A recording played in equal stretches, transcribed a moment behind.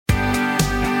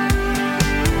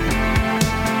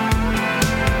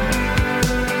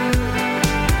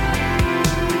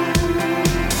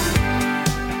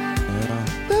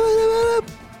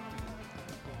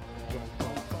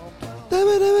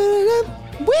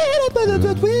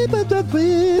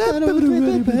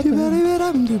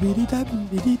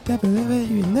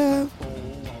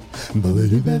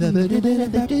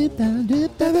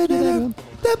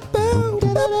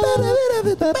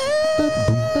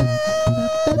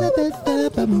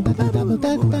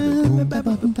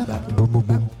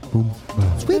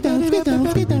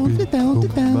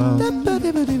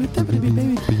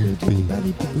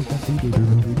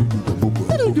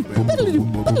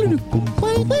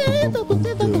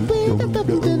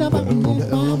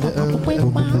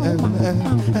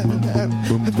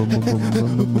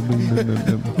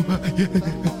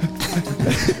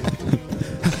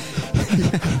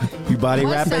You body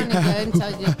rapping? Good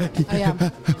until you, oh yeah.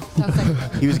 Sounds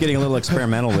like He was getting a little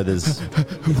experimental with his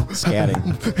scatting.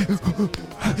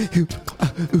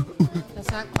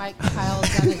 that's not quite Kyle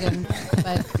Dunnigan,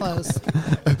 but close.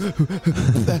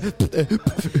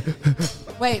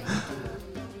 Wait,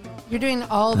 you're doing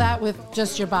all that with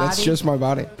just your body? That's just my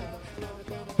body.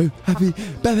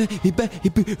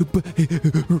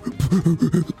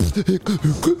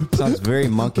 Sounds very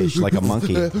monkish, like a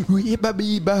monkey.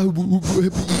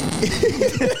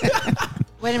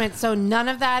 Wait a minute. So none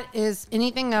of that is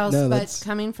anything else No, but that's-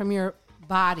 coming from your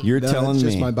body. You're No, telling that's me.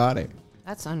 just my body.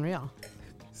 That's unreal.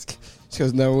 She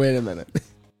goes, no, wait a minute.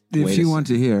 If Wait you a want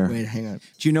to hear, Wait, hang on.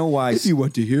 Do you know why? If you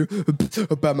want to hear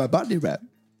about my body rap.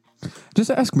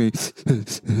 just ask me,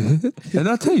 and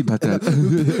I'll tell you about that.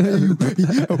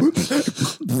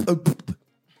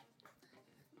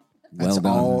 That's Well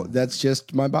done. all. That's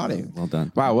just my body. Well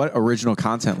done. Wow, what original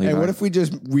content, Levi. Hey, what if we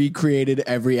just recreated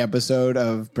every episode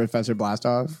of Professor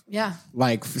Blastoff? Yeah.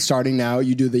 Like, starting now,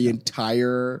 you do the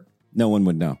entire... No one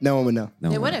would know. No one would know. No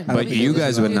They one wouldn't. But Because you they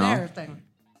guys just would do know. their thing.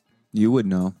 You would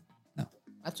know.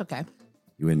 That's okay.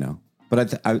 You would know.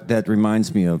 But that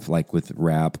reminds me of like with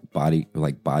rap, body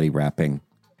rapping,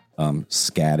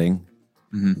 scatting.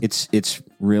 Mm-hmm. It's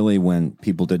really when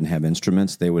people didn't have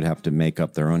instruments, they would have to make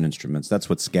up their own instruments. That's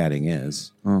what scatting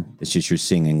is. Oh. It's just you're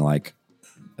singing like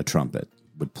a trumpet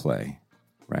would play,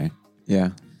 right? Yeah.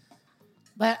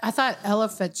 But I thought Ella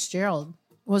Fitzgerald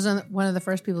wasn't one of the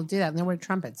first people to do that. And there were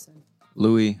trumpets.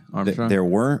 Louis Armstrong. There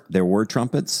were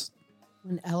trumpets.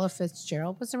 When Ella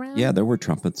Fitzgerald was around? Yeah, there were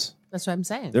trumpets. That's what I'm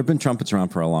saying. There have been trumpets around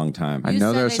for a long time. I You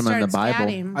know said there's they some in the started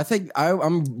Bible. scatting. I think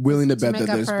I'm willing to bet make that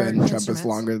up there's for been trumpets instruments.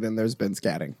 longer than there's been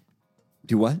scatting.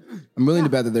 Do what? I'm willing to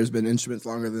bet that there's been instruments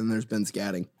longer than there's been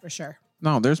scatting. For sure.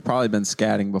 No, there's probably been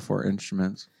scatting before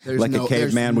instruments. There's Like a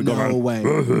caveman would go no around. way.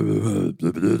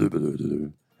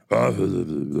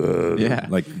 Yeah.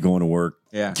 Like going to work.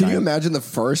 Yeah. Can you imagine the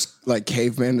first like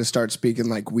caveman to start speaking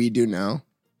like we do now?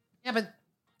 Yeah, but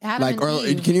Adam Like, and or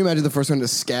Eve, can you imagine the first one to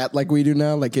scat like we do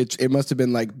now? Like it must have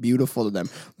been like beautiful to them.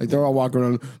 Like they're all walking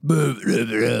around,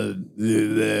 and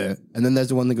then there's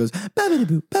the one that goes,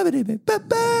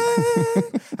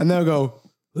 and they'll go,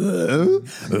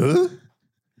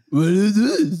 what is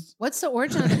this? what's the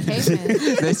origin of the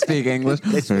caveman? They speak English.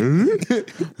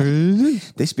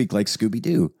 They speak like Scooby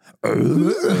Doo.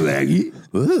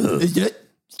 Is that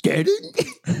scatting?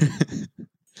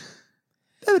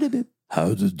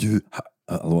 How did you?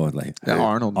 Like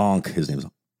Arnold. Onk. His name is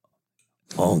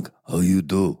Onk. How you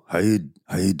do? How you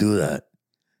do that?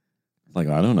 Like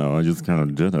I don't know. I just kind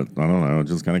of did it. I don't know. It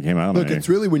just kind of came out. Look, of me. it's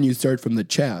really when you start from the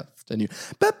chest and you.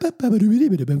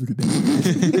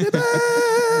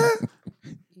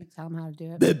 You tell him how to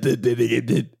do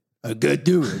it. I can't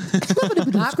do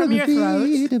it. Not from your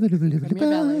throat. From your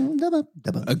belly.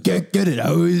 I can't get it.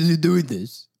 How is he doing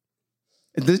this?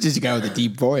 And this is just a guy with a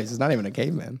deep voice. It's not even a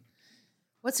caveman.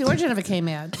 What's the origin of a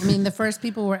caveman? I mean, the first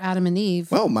people were Adam and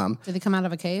Eve. Well, Mom, Did they come out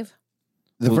of a cave?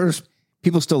 the first,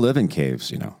 People still live in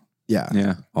caves, you know, yeah.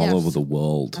 Yeah. all Yes. over the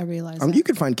world. I realize You that.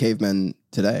 could find cavemen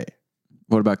today.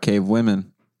 What about cave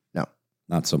women? No.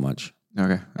 Not so much.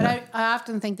 Okay. But I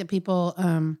often think that people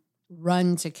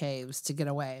run to caves to get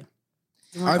away.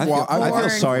 They weren't I've I wa- feel, I feel born-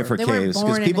 sorry for they weren't caves born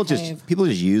because in people a just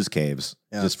cave. use caves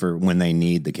Yeah. just for when they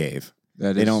need the cave.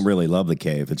 That They is- don't really love the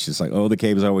cave. It's just like, oh, the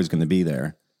cave is always going to be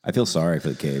there. I feel sorry for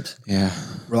the caves. Yeah.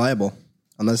 Reliable.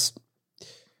 Unless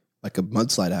like a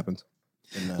mudslide happens.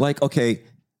 And, Like, okay,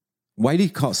 why do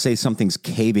you say something's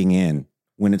caving in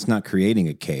when it's not creating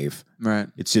a cave? Right.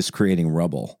 It's just creating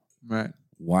rubble. Right.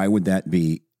 Why would that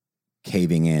be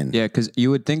caving in? Yeah, because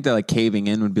you would think that like caving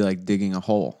in would be like digging a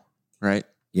hole, right?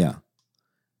 Yeah,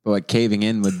 But like caving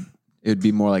in would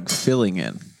be more like filling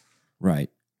in. right.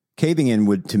 Caving in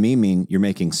would, to me, mean you're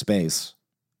making space.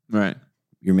 Right.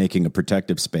 You're making a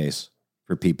protective space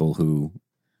for people who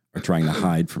are trying to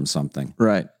hide from something.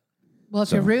 Right. Well,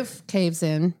 if your roof caves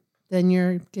in, then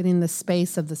you're getting the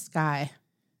space of the sky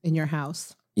in your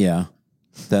house. Yeah,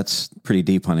 that's pretty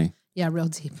deep, honey. Yeah, real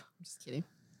deep. just kidding.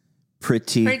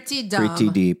 Pretty dumb. Pretty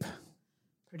deep.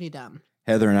 Pretty dumb.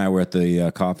 Heather and I were at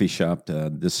the coffee shop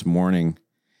this morning,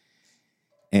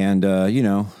 and I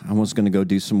was going to go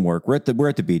do some work. We're at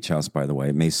the beach house, by the way.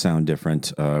 It may sound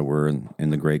different. We're in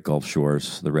the Great Gulf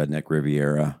Shores, the Redneck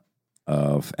Riviera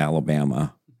of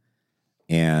Alabama,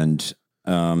 and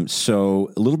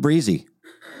so a little breezy,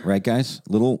 right, guys?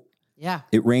 Yeah.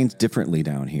 It rains differently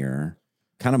down here,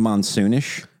 kind of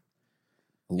monsoonish.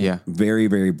 Yeah. Very,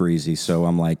 very breezy. So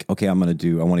I'm like, okay, I want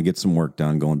to get some work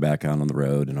done going back out on the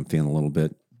road. And I'm feeling a little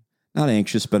bit, not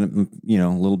anxious, but, a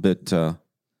little bit of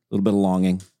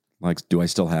longing. Like, do I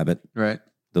still have it? Right.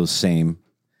 Those same,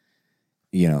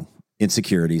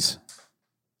 insecurities.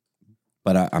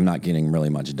 But I'm not getting really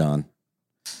much done.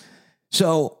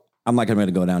 So I'm like, I'm going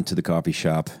to go down to the coffee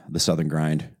shop, the Southern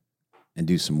Grind, and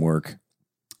do some work.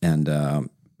 And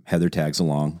Heather tags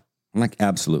along. I'm like,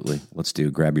 absolutely. Let's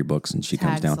grab your books. And she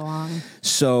comes down. Along.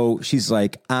 So she's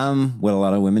like, what a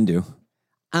lot of women do.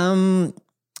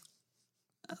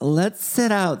 Let's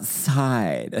sit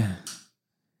outside.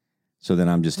 So then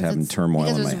I'm just having turmoil in my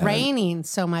head. Because it was raining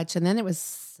so much and then it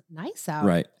was nice out.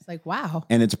 Right. It's like, wow.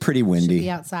 And it's pretty Should windy. be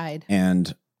outside.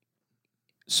 And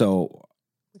so.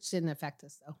 Which didn't affect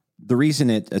us though. The reason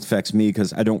it affects me,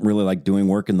 because I don't really like doing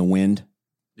work in the wind.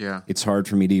 Yeah. It's hard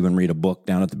for me to even read a book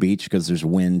down at the beach because there's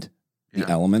wind. The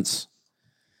elements.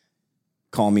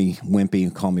 Call me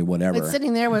wimpy, call me whatever. But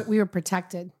sitting there, we were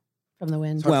protected from the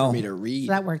wind. It's hard for me to read.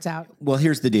 So that worked out. Well,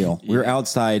 here's the deal. We're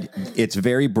outside. It's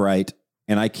very bright,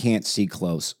 and I can't see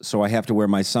close. So I have to wear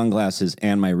my sunglasses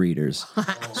and my readers.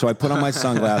 So I put on my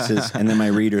sunglasses and then my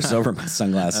readers over my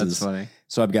sunglasses. That's funny.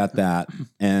 So I've got that.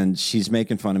 And she's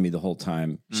making fun of me the whole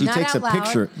time. She Not takes a out loud.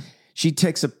 picture. She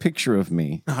takes a picture of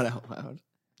me. Not out loud.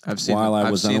 I've seen While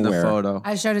I was seen unaware. the photo.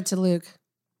 I showed it to Luke.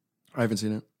 I haven't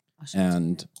seen it.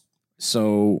 And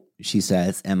so she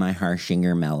says, am I harshing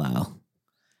or mellow?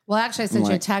 Well, actually, I sent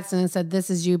you a Like- text and it said, this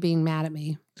is you being mad at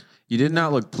me. You did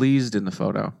not look pleased in the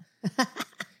photo.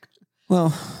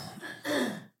 Well,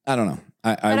 I don't know.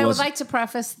 But I would like to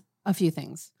preface a few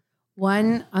things.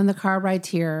 One, on the car ride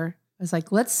here, I was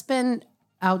like, let's spend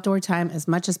outdoor time as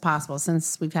much as possible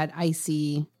since we've had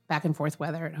icy back and forth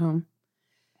weather at home.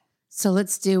 So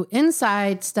let's do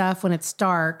inside stuff when it's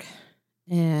dark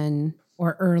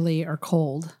or early or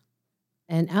cold,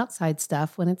 and outside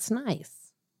stuff when it's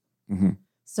nice. Mhm.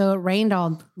 So it rained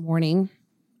all morning.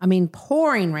 I mean,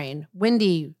 pouring rain,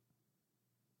 windy.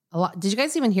 A lot. Did you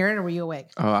guys even hear it, or were you awake?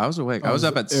 Oh, I was awake. I was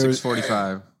up at It was-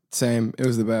 6:45. Same. It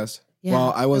was the best. Yeah,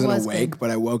 well, I wasn't it was awake, good. but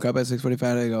I woke up at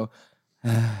 6:45 and I go,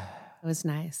 It was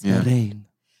nice. Yeah.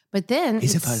 But then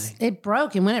Is it it's- falling? it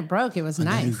broke, and when it broke, it was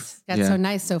nice. Got Yeah. so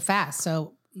nice so fast.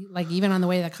 So, like, even on the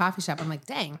way to the coffee shop, I'm like,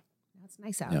 dang, that's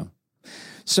nice out. Yeah.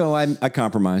 So I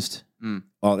compromised. Mm.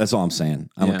 Well, that's all I'm saying.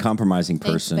 I'm Yeah. a compromising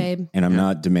Thanks, person, babe. and I'm Yeah.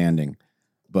 not demanding.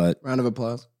 But round of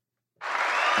applause.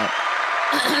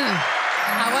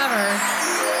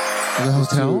 However, The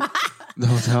hotel? The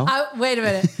hotel? wait a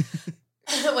minute.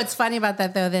 What's funny about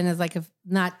that though, then is like, if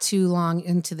not too long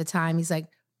into the time, he's like,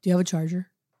 "Do you have a charger?"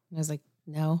 And I was like,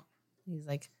 "No." He's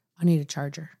like, "I need a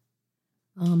charger."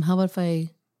 How about if I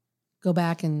go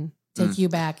back and take you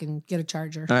back and get a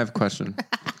charger? I have a question.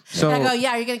 So So I go,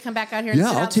 "Yeah, are you gonna come back out here?" And yeah,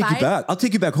 sit I'll take you outside?" back. I'll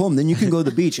take you back home. Then you can go to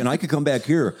the beach, and I can come back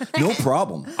here. No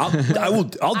problem. I'll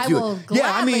do will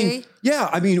it. Yeah,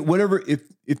 I mean, whatever.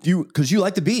 If you, because you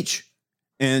like the beach,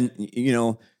 and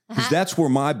because that's where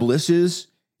my bliss is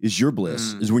your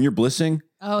bliss is when you're blissing.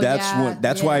 Oh, That's yeah,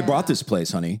 that's why I yeah. brought this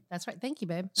place, honey. That's right. Thank you,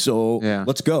 babe. So Yeah.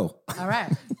 let's go. All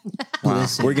right. wow.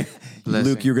 We're gonna,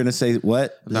 Luke, you're gonna say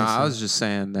what? No, I was just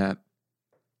saying that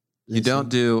you don't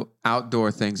do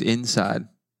outdoor things inside,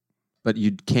 but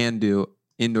you can do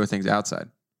indoor things outside.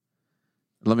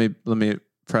 Let me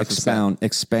preface Expound.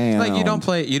 that.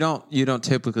 Like you don't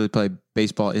typically play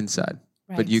baseball inside,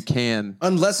 but Right. you can.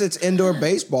 Unless it's indoor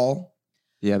baseball.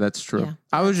 Yeah, that's true. Yeah.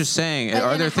 I was just saying, But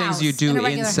are in there a things you house, do in a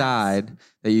regular inside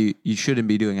that you shouldn't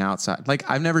be doing outside? Like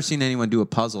I've never seen anyone do a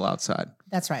puzzle outside.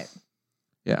 That's right.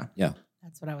 Yeah,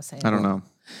 That's what I was saying. I don't know.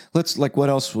 Let's what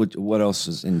else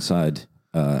is inside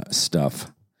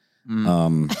stuff?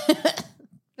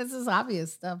 This is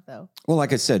obvious stuff, though. Well,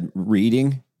 like I said,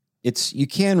 reading. You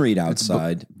can read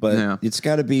outside, but Yeah. it's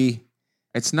got to be.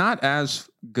 It's not as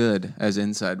good as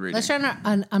inside reading. Unless you're under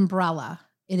an umbrella,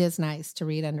 it is nice to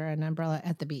read under an umbrella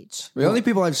at the beach. The only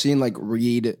people I've seen like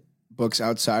read books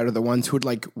outside are the ones who would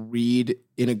like read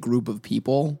in a group of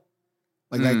people.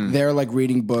 Like they're like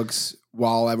reading books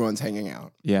while everyone's hanging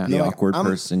out. Yeah. The Like, awkward I'm-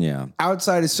 person, yeah.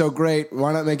 Outside is so great.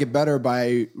 Why not make it better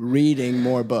by reading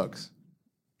more books?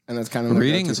 And that's kind of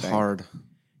Reading is hard.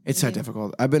 It's so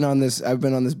difficult. I've been on this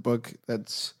book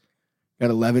that's Got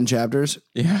 11 chapters.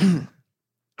 Yeah.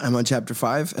 I'm on chapter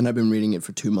 5, and I've been reading it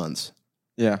for 2 months.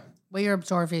 Yeah. Well, you're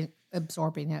absorbing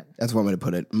it. That's one way to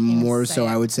put it. More say so, it.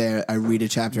 I would say I read a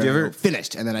chapter Do you and I ever- go,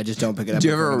 finished, and then I just don't pick it up. Do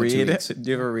you for ever another 2 read weeks. it? Do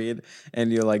you ever read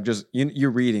and you're like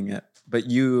you're reading it, but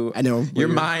I know. your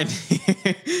Weird. mind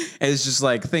is just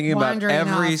like thinking about Wandering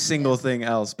every off. single thing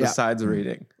else Yeah. besides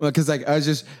reading. Well, because like I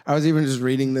was even just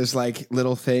reading this like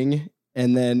little thing,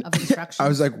 and then Of instructions. I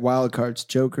was like, wild cards.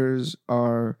 Jokers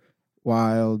are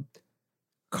wild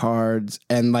cards,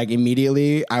 and like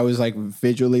immediately I was like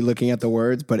visually looking at the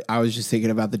words, but I was just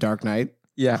thinking about the Dark Knight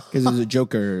Yeah. because there's a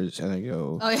Jokers, and I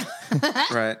go. Oh yeah.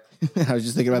 Right. I was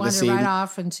just thinking about the Wander scene. right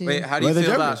off into. Wait, how do Well, you the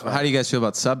feel Joker's about fine. how do you guys feel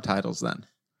about subtitles then?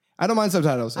 I don't mind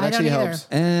subtitles. It I don't actually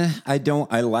either. helps. I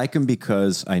don't. I like them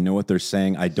because I know what they're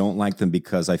saying. I don't like them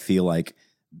because I feel like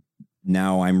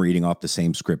now I'm reading off the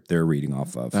same script they're reading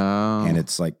off of, Oh. and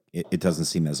it's like it doesn't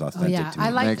seem as authentic Oh yeah, to me. I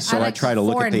like. So I like try to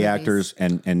look at foreign the movies. actors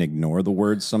and ignore the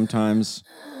words sometimes,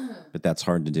 but that's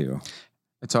hard to do.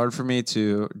 It's hard for me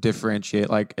to differentiate.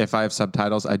 Like if I have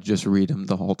subtitles, I just read them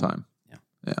the whole time.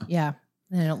 Yeah,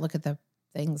 and I don't look at the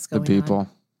things The going people. on.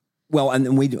 Well, and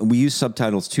then we use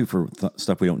subtitles too for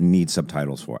stuff we don't need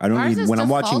subtitles for. I don't Ours need is when I'm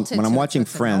defaulted when I'm to it, watching so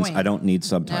it's Friends. annoying. I don't need No,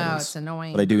 subtitles, it's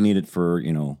annoying. but I do need it for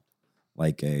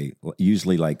like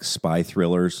usually like spy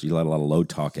thrillers. You let a lot of low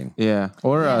talking. Yeah.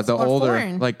 Or Yes, the or older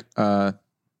foreign. like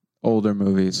older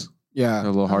movies. They're Yeah. a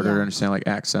little harder yeah. to understand like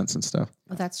accents and stuff.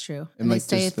 Well, that's true. And, And they like,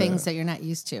 say just things the- that you're not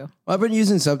used to. Well, I've been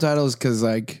using subtitles because,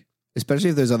 like, especially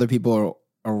if there's other people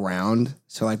around.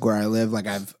 So, like, where I live, like,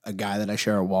 I have a guy that I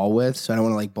share a wall with. So I don't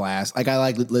want to, like, blast. Like, I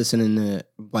like listening to,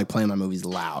 like, playing my movies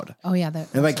loud. Oh yeah, that.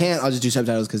 And if I can't, I'll just do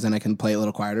subtitles because then I can play it a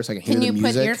little quieter so I can hear Can the you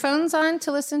music. put earphones on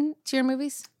to listen to your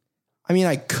movies? I mean,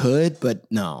 I could, but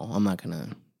no, I'm not going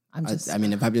to. I'm just. I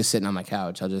mean, if I'm just sitting on my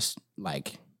couch, I'll just,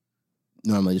 like,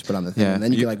 normally just put on the thing. Yeah, And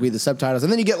then you you- can, like, read the subtitles.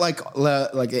 And then you get, like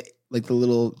the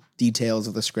little details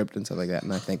of the script and stuff like that.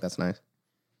 And I think that's nice.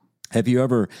 Have you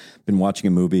ever been watching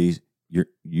a movie?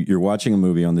 You're watching a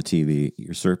movie on the TV.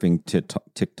 You're surfing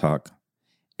TikTok,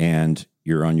 and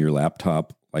you're on your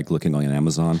laptop, like looking on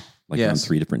Amazon, like on Yes.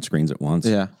 3 different screens at once.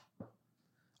 Yeah.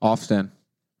 Often.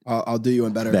 I'll do you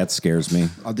one better. That scares me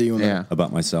I'll do you one better. Yeah.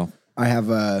 about myself. I have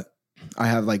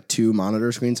like 2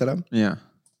 monitor screens set up, Yeah.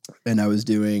 and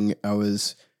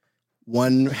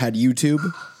one had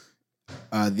YouTube,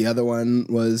 the other one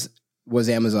was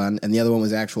Amazon, and the other one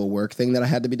was actual work thing that I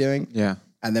had to be doing, Yeah.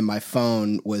 and then my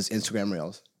phone was Instagram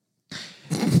Reels.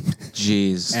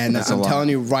 Jeez. And that's I'm a lot. telling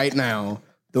you right now,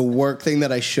 the work thing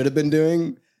that I should have been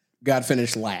doing got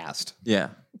finished last. Yeah.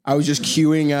 I was just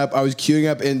queuing up. I was queuing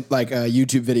up in like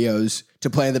YouTube videos to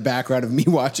play in the background of me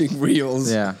watching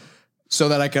Reels, Yeah. so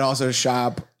that I could also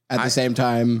shop at the same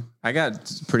time. I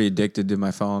got pretty addicted to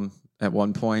my phone at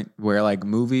one point where like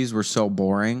movies were so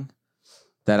boring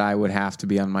that I would have to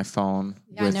be on my phone.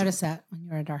 Yeah, I noticed that when you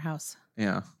were at our house.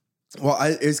 Yeah. Well,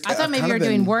 I thought maybe you were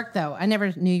doing work though. I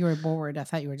never knew you were bored. I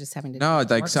thought you were just having to. No,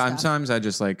 do like work stuff. sometimes I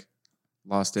just like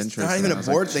lost interest. It's not and even I a was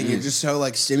board like, thing. You're "Jeez." just so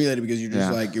like stimulated because you're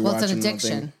just Yeah. like you're Well, it's watching an one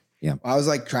thing. addiction. I was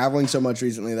like traveling so much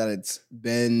recently that it's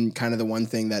been kind of the one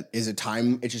thing that is a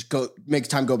time. It just makes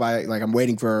time go by. Like I'm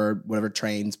waiting for whatever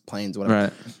trains, planes, whatever,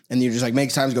 Right. and you just like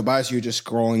makes times go by. So you're just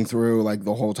scrolling through like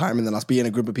the whole time, and then I'll be in a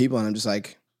group of people, and I'm just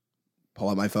like pull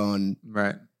out my phone.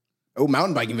 Right. Oh,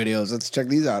 mountain biking videos. Let's check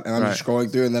these out. And I'm just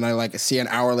scrolling through, and then I like see an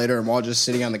hour later, I'm all just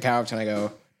sitting on the couch, and I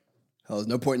go, "Hell, there's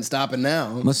no point in stopping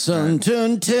now." My son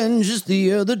turned 10 just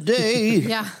the other day.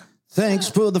 Yeah. Thanks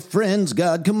for the friends,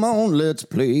 God. Come on, let's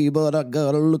play. But I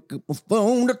gotta look at my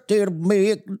phone to tell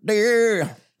me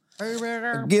there.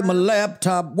 Get my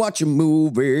laptop, watch a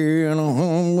movie, and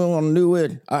I knew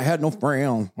it. I had no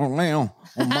friend. Oh, now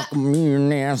I'm a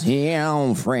communist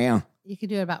friend. You could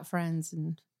do it about friends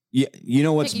and. Yeah, you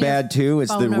know what's Taking your bad too?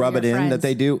 It's the phone over rub it in your that friends.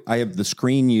 they do. I have the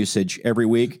screen usage every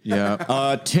week.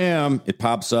 Yeah. Tim, it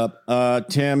pops up.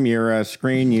 Tim, your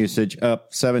screen usage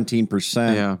up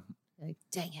 17%. Yeah. Like,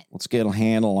 dang it! Let's get a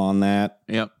handle on that.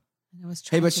 Yep. I was Hey,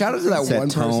 trying but shout out to that Set one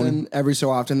tone. person every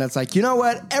so often that's like, you know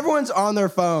what? Everyone's on their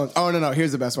phone. Oh, no.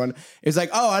 Here's the best one. It's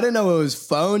like, oh, I didn't know it was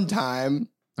phone time.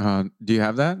 Do you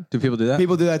have that? Do people do that?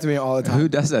 People do that to me all the time. Who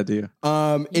does that to you?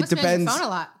 It depends. Phone a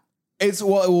lot.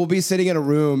 We'll be sitting in a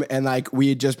room and like we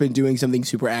had just been doing something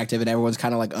super active and everyone's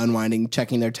kind of like unwinding,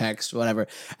 checking their text, whatever.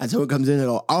 And someone comes in and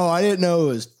go, oh, I didn't know it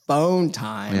was phone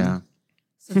time. Yeah.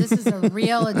 So this is a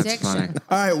real funny. addiction.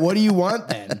 All right, what do you want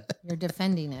then? You're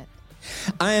defending it.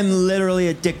 I am literally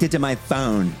addicted to my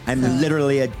phone. I'm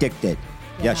literally addicted.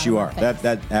 Yes, you are. thanks.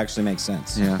 That actually makes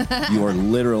sense. Yeah. You are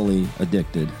literally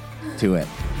addicted to it.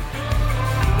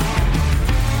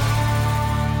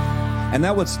 And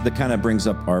that kind of brings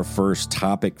up our first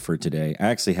topic for today. I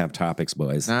actually have topics,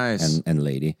 boys. Nice. And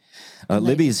lady.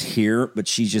 Libby's here, but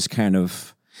she's just kind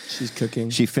of... She's cooking.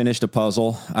 She finished a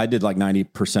puzzle. I did like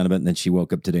 90% of it, and then she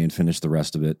woke up today and finished the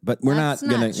rest of it. But we're That's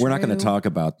not not gonna true. talk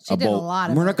about She did a lot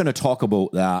of we're it. not gonna talk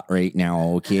about that right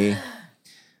now, okay?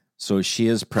 So she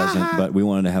is present, but we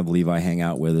wanted to have Levi hang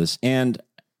out with us. And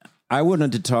I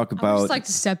wanted to talk I would about just like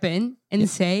to step in and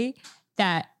say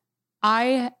that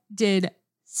I did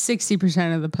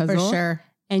 60% of the For puzzle, sure.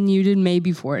 and you did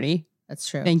maybe 40. That's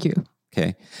true. Thank you.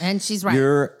 okay. And she's right.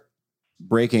 You're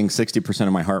breaking 60%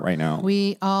 of my heart right now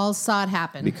We all saw it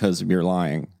happen. because you're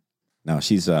lying. No,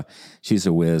 she's a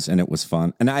whiz, and it was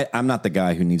fun. And I'm not the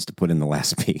guy who needs to put in the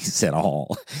last piece at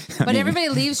all. But everybody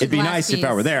leaves with It'd be the nice last if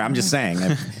I were piece. there. I'm just saying,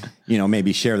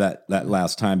 maybe share that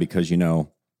last time because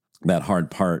that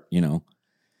hard part.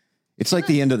 It's like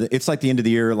the end of the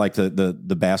year, like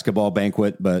the basketball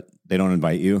banquet, but they don't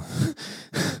invite you.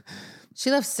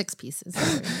 She left 6 pieces.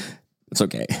 It's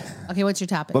okay. Okay, what's your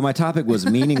topic? But my topic was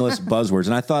meaningless buzzwords,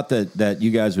 and I thought that you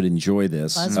guys would enjoy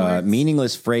this. Buzzwords?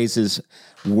 Meaningless phrases,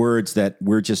 words that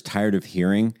we're just tired of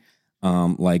hearing.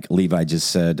 Like Levi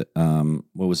just said.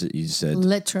 What was it you said?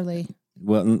 Literally.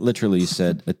 Well, literally, you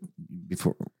said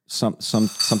before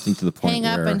something to the point. Hang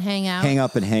up where and hang out. Hang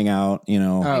up and hang out.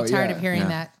 I'm tired of hearing Yeah.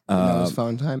 that. That was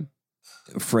phone time.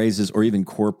 Phrases or even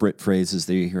corporate phrases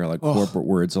that you hear, like corporate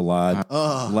words a lot,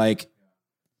 like,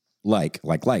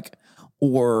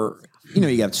 or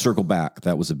you got to circle back.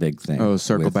 That was a big thing. Oh,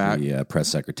 circle with back. The press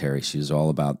secretary, she was all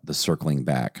about the circling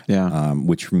back. Yeah.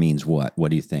 Which means what? What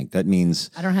do you think? That means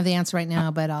I don't have the answer right now,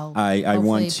 but I'll. I hopefully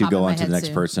want to pop go in my on to the head next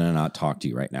soon. person and not talk to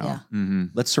you right now. Yeah. Mm-hmm.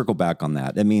 Let's circle back on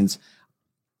that. That means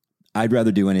I'd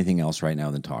rather do anything else right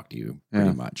now than talk to you. Pretty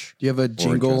Yeah. much. Do you have a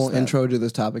jingle address that. intro to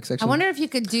this topic section? I wonder if you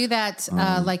could do that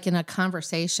like in a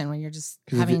conversation when you're just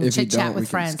 'Cause having if you chit chat don't, we with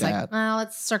can friends. Like, scat. well,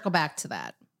 let's circle back to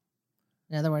that.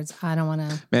 In other words, I don't want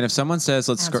to. Man, if someone says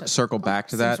let's Answer. circle back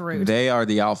to Seems that, rude. they are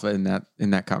the alpha in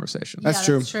that conversation. That's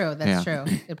true. That's true. That's true.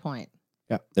 Good point.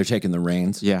 They're taking the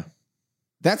reins. Yeah.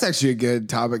 That's actually a good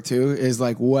topic too. Is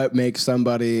like what makes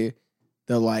somebody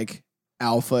the like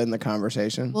alpha in the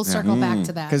conversation? We'll circle back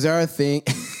to that. Because there are things.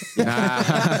 Stay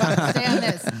on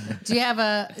this. Do you have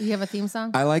a theme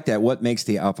song? I like that. What makes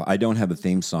the alpha? I don't have a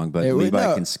theme song, but Hey, wait, Levi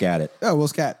no. can scat it. Oh, we'll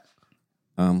scat.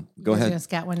 Go You guys ahead. gonna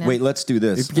scat one now? Wait, let's do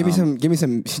this. Give me some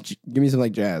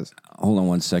like jazz. Hold on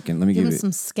 1 second. Let me Give give us you.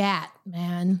 some scat,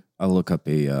 man. I'll look up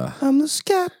a. I'm the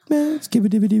scat man.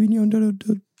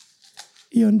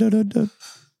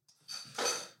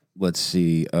 Let's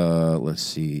see. Let's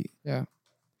see. Yeah,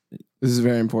 this is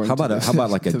very important. How about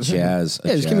like a to the- jazz?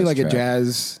 Yeah, just give me like a track.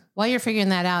 jazz. While you're figuring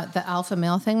that out, the alpha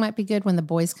male thing might be good when the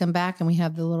boys come back and we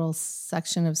have the little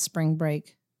section of spring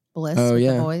break bliss Oh, with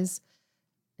yeah. the boys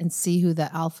and see who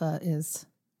the alpha is.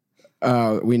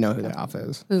 We know who the alpha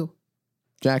is. Who?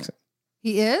 Jackson.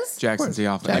 He is? Jackson's the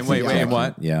alpha. Jackson's Wait, the and alpha.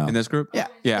 what? Yeah. In this group? Yeah.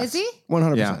 Yeah. Is he?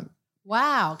 100%.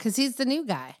 Wow, because he's the new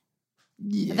guy.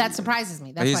 That surprises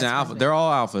me. That's He's why an it alpha. surprises me. They're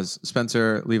all alphas.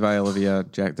 Spencer, Levi, Olivia,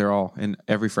 Jack. They're all in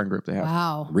every friend group they have.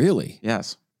 Wow. Really?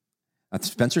 Yes.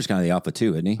 Spencer's kind of the alpha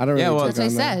too, isn't he? I don't really Yeah, well, take That's what I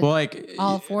on that. said. Well, like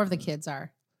All 4 of the kids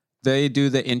are. they do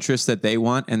the interests that they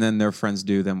want, and then their friends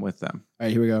do them with them. All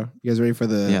right, here we go. You guys ready for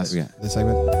the Yes. the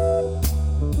segment?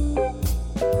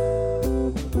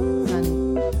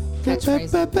 Fun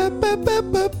catchphrase.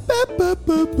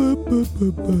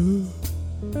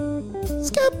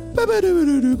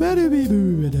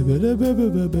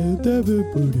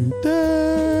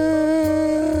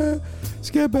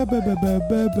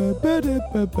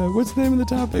 What's the name of the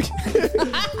topic?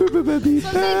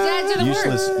 Dad did a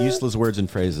word. Useless words and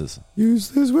phrases.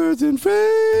 Useless words and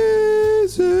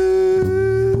phrases.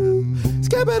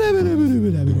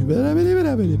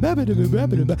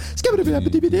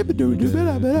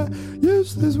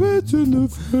 Useless words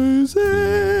and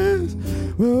phrases.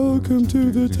 Welcome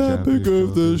to the topic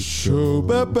of the show.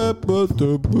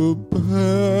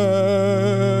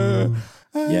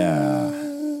 Yeah.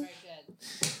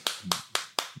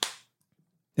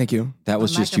 Thank you. That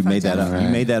was The just you made that up. microphone's You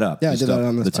made that up. Yeah, I Just did that up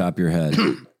on the the spot. top of your head.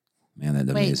 Man, that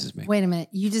amazes me. Wait a minute.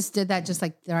 You just did that just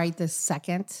like right this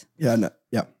second. Yeah, no,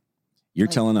 yeah. You're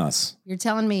telling us You're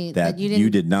telling me that that you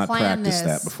didn't did not plan practice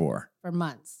that this before. for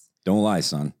months. Don't lie,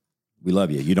 son. We love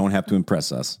you. You don't have to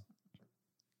impress us.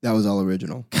 That was all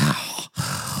original. Wow.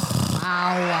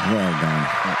 Well done.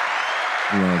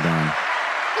 Well done.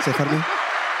 Say for me.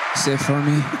 Say for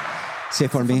me. Say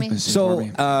for me. me. So,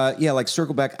 Say yeah, like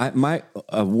circle back.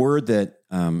 A word that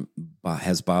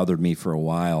has bothered me for a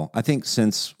while. I think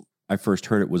since I first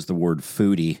heard it was the word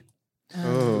foodie.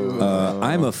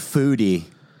 I'm a foodie.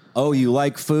 Oh, you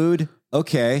like food?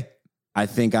 Okay. I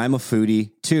think I'm a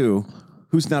foodie. 2,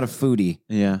 who's not a foodie?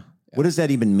 Yeah. What does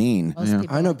that even mean? Most Yeah.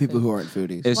 people I know like people food. who aren't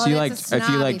foodies. If Well, you it's like, a if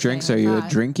you like snobby drinks, thing, are you a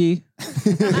not- drinky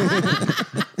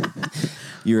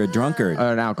You're a drunkard.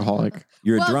 or an alcoholic?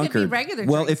 You're Well, a it could be drunkard. regular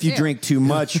Well, drinks, if you too. drink too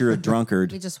much, you're a We drunkard.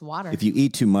 just water. If you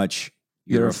eat too much,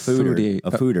 you're You're a a fooder. foodie.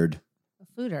 A foodered.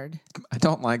 A foodard. I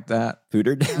don't like that.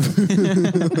 Foodered?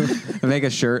 Make a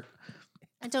shirt.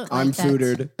 I don't. I'm like that.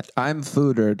 foodered. I'm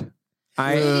foodered.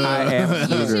 I am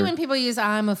Usually, foodered. when people use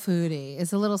 "I'm a foodie,"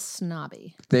 it's a little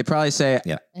snobby. They probably say,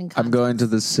 Yeah. In I'm going to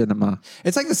the cinema.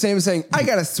 It's like the same as saying, I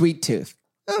got a sweet tooth.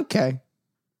 Okay.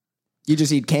 You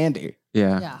just eat candy.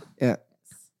 Yeah. Yeah, Yeah.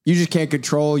 You just can't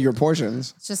control your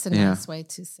portions. it's just a Yeah. nice way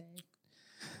to say.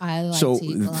 I like So, to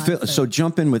eat a lot of food. so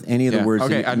jump in with any of the Yeah. words.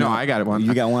 Okay, that I know. I got one.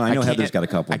 You got one. I know can't- Heather's got a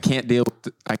couple. I can't deal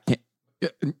with.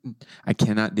 I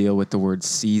cannot deal with the word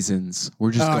seasons.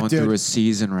 We're just Oh, going dude. through a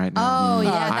season right now. Oh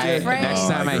yeah, I, the phrase. next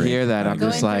time I agree. hear that, I'm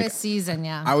Going just through like, a season,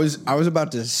 yeah. I was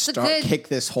about to good kick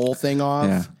this whole thing off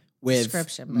Yeah. with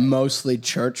Description, but- mostly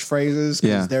church phrases. 'Cause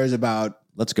Yeah.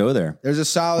 Let's go there. there's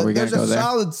a Are we gonna solid go there?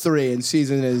 solid 3, and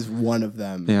season is one of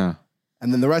them. yeah,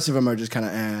 And then the rest of them are just kind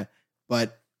of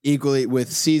but equally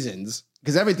with seasons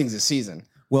because everything's a season.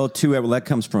 Well, that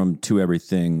comes from to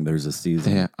everything. There's a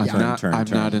season. yeah. I'm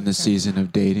not in the season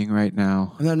of dating right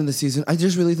now. I'm not in the season. I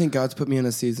just really think God's put me in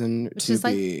a season Which to is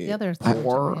like be the other thing.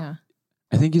 poor. Yeah.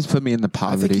 I think he's put me in the I think,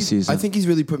 poverty he's, season. I think he's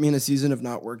really put me in a season of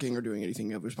not working or doing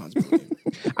anything of responsibility.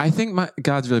 I think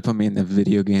God's really put me in the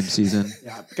video game season.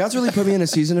 Yeah, God's really put me in a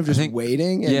season of just think-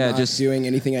 waiting and not just doing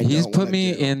anything I He's don't put wanna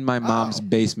me do. in my mom's Oh.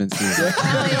 basement season.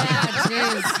 Oh yeah,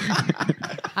 jeez.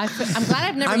 I'm glad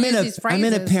I've never used these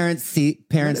phrases.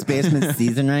 parents basement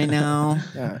season right now.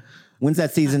 Yeah. When's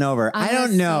that season over? I'm I in a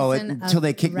don't know season until of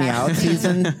they kick me out resting.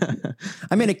 season.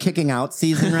 I'm in a kicking out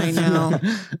season right now. On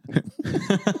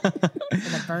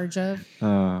the verge of.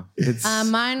 It's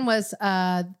Mine was,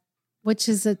 which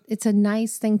is it's a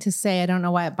nice thing to say. I don't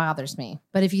know why it bothers me,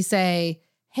 but if you say,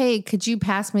 "Hey, could you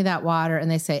pass me that water?" and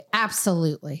they say,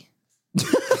 "Absolutely." And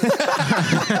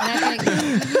I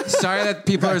think, Sorry that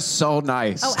people are so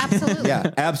nice. oh, absolutely.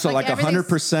 Yeah, absolutely. Like Like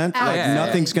 100%. Like everything's-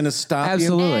 nothing's going to stop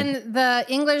Absolutely. And the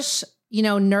English,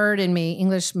 nerd in me,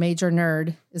 English major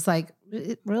nerd, is like,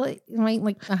 really?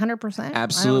 Like 100%?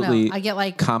 Absolutely. I get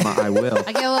like, Comma, I will.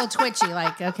 I get a little twitchy.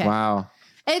 Like, okay. Wow.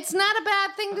 It's not a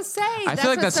bad thing to say. I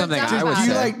feel like what's that's something dumb I would about do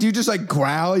you it. say. do you just like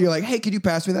growl? You're like, hey, could you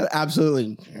pass me that?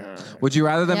 Absolutely. Would you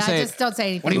rather them Yeah, say? just don't say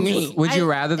anything. What do you mean? Would you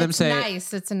rather them it's say?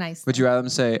 nice? It's a nice. Would thing. you rather them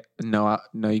say no?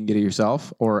 No, you can get it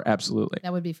yourself, or absolutely?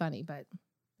 That would be funny, but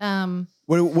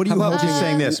What are How you about hoping? just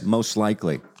saying this? Most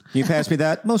likely. Can you pass me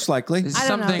that? Most likely. It's I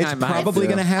don't know. something It's I might probably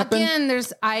do. going to happen. again,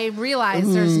 I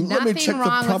realize there's let me check nothing the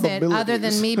wrong with it other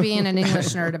probabilities. than me being an English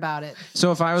nerd about it.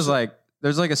 So if I was like,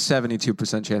 there's like a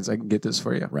 72% chance I can get this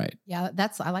for you. Right. Yeah,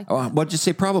 I like Oh, that. what'd you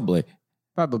say? Probably.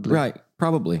 Probably. Right.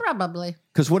 Probably. Probably.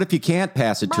 Because what if you can't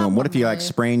pass it to him? What if you like Probably.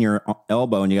 sprain your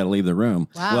elbow and you got to leave the room?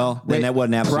 Wow. Well, then Wait, that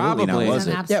wasn't absolutely now, probably. was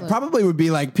it? Absolutely. Yeah, probably would be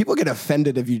like people get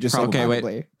offended if you just say Okay, probably.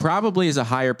 wait. Probably is a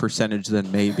higher percentage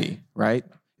than maybe, right?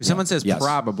 If someone says Yes.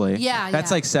 probably, Yeah,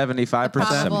 that's yeah. like 75%.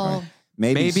 Probable.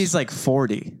 Maybe's like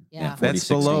 40. Yeah. That's 46.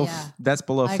 below. Yeah. That's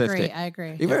below I 50. agree. I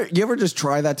agree. You ever just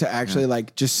try that to actually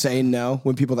like just say no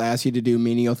when people ask you to do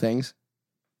menial things?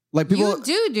 Like people.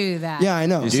 You do that. Yeah, I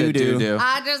know. You said Do-do. do.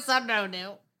 I just said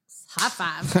no. High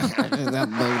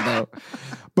five.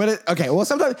 But okay, well,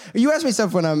 sometimes you ask me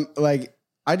stuff when I'm like,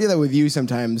 I do that with you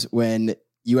sometimes when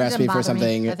you ask me for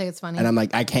something, I think it's funny. and I'm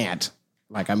like, I can't.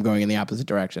 Like I'm going in the opposite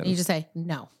direction. And you just say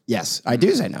no. Yes, I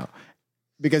do say no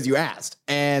because you asked,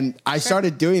 and I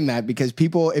started doing that because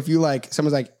people, if you like,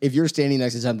 someone's like, if you're standing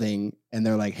next to something and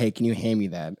they're like, hey, can you hand me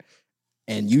that?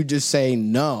 And you just say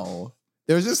no.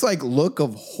 There's this like look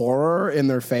of horror in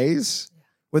their face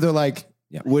where they're like,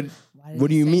 Yeah. what Why did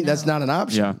do you say mean? no? That's not an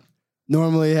option. Yeah.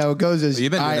 Normally how it goes is Well,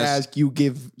 you've been doing I this- ask, you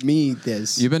give me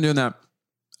this. You've been doing that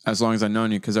as long as I've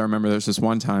known you because I remember there's this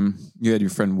one time you had your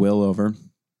friend Will over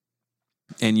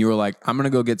and you were like, I'm going to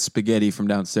go get spaghetti from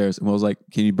downstairs. And Will was like,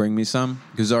 can you bring me some?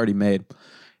 Because it's already made.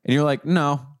 And you're like,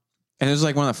 no. And it was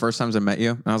like one of the first times I met you.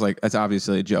 And I was like, that's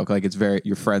obviously a joke. Like, it's very,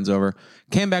 your friend's over.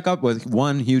 Came back up with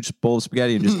one huge bowl of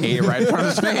spaghetti and just ate it right in front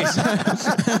of his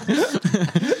face.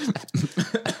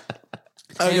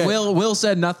 And Will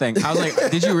said nothing. I was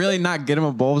like, did you really not get him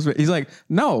a bowl of spaghetti? He's like,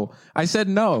 no. I said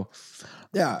no.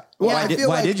 Yeah. Well, Yeah. I feel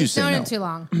Why like did you say Known no? it too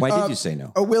long. Why did you say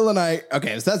no? Will and I,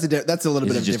 okay, so that's a little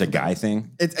Is bit it of just a different guy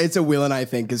thing? It's a Will and I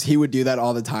thing because he would do that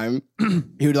all the time.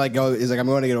 He would like go. He's like, I'm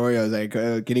going to get Oreos.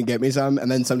 Like, can you get me some?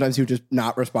 And then sometimes he would just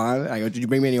not respond. I go, did you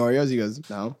bring me any Oreos? He goes,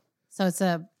 no. So it's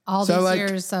a all So these like-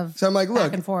 years of So I'm like, back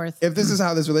look, and forth. if this is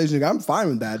how this relationship, I'm fine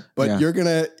with that. But Yeah.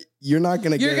 you're not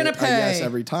gonna You're get gonna a yes pay.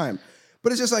 every time.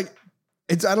 But it's just like,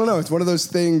 I don't know. It's one of those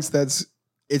things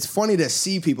it's funny to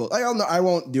see people. Like, I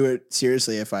won't do it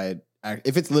seriously if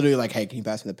it's literally like, hey, can you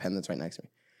pass me the pen that's right next to me?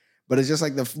 But it's just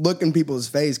like the look in people's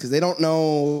face because they don't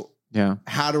know Yeah.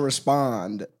 how to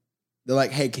respond. They're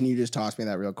like, hey, can you just toss me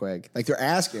that real quick? Like they're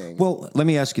asking. Well, let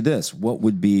me ask you this: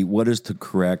 what is the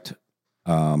correct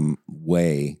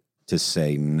way to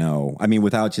say no? I mean,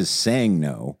 without just saying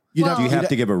no, You'd Well- do you have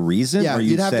to give a reason? Yeah, or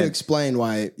you'd have to say- explain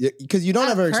why, because you don't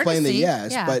Out of ever explain the courtesy,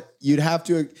 yes, yeah. but you'd have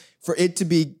to, for it to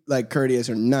be like courteous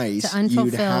or nice, To you'd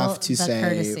unfulfill have to the say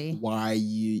courtesy. why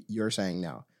you're saying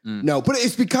no. Mm. No, but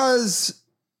it's because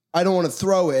I don't want to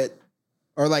throw it,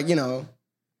 or like,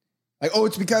 like, oh,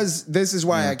 it's because this is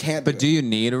why I can't. But do you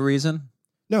need a reason?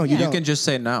 No, you Yeah. don't. You can just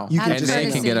say no. You can and just they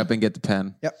say can no. get up and get the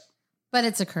pen. but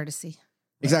it's a courtesy.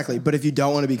 Exactly. But if you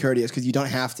don't want to be courteous, because you don't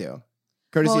have to.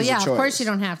 Courtesy Well, is yeah, a choice. of course you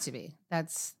don't have to be.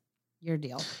 That's your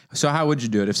deal. So how would you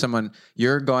do it if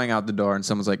you're going out the door and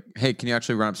someone's like, hey, can you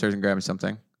actually run upstairs and grab me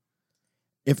something?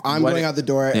 If I'm What going it- out the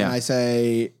door Yeah. and I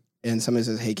say, and somebody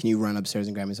says, hey, can you run upstairs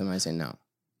and grab me something? I say no.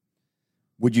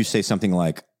 Would you say something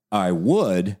like, "I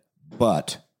would,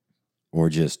 but," or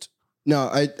just No,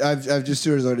 I've just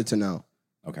resorted to no.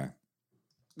 okay?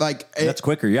 Like, That's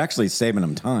quicker. You're actually saving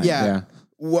them time. yeah.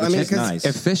 Well, I Which mean, is because nice.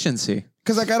 Efficiency.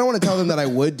 like I don't want to tell them that I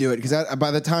would do it because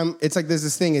by the time it's like there's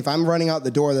this thing. If I'm running out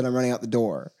the door, then I'm running out the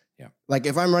door. Yeah. Like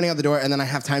if I'm running out the door and then I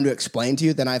have time to explain to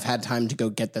you, then I've had time to go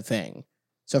get the thing.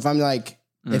 So if I'm like,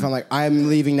 I'm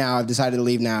leaving now, I've decided to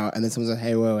leave now, and then someone says,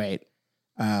 hey, wait.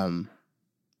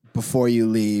 Before you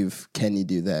leave, can you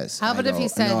do this? How And about I if go, you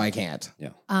said- no, I can't.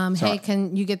 So- Hey,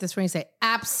 can you get this ring? You say,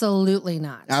 absolutely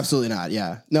not. Absolutely not.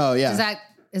 Yeah. No. Yeah.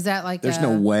 Is that like There's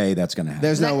no way that's going to happen.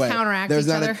 There's Does no that way. counteract there's each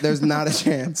not. other? There's not a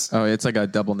chance. Oh, it's like a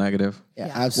double negative. Yeah.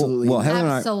 Yeah. Absolutely. Well, not. Heather and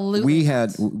I, Absolutely we not.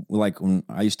 had like when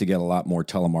I used to get a lot more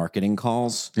telemarketing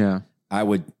calls. Yeah. I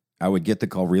would get the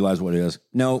call, realize what it is.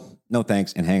 No,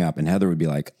 thanks, and hang up. And Heather would be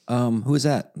like, who is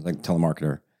that? Like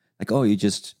telemarketer. Like, oh, you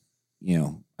just,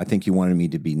 I think you wanted me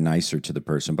to be nicer to the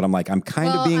person. But I'm like, I'm kind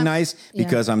of being nice yeah.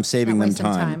 because I'm saving Not them wasting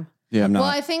time. Yeah. I'm not. Well,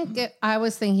 I think I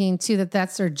was thinking too that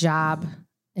that's their job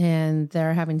and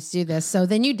they're having to do this. So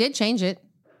then you did change it.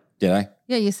 Did I?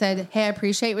 Yeah, you said, hey, I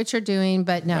appreciate what you're doing,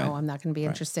 but no, Right. I'm not going to be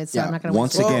interested. So Yeah. I'm not going to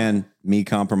Once Well- again, me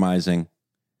compromising.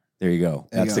 There you go.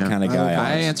 There you That's go. the kind of I guy would- I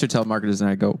I am. answer telemarketers and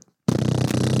I go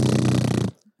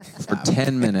for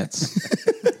 10 minutes.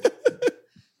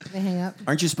 They hang up.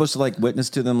 Aren't you supposed to like witness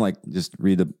to them, like just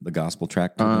read the gospel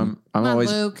tract to them? I'm Come on, always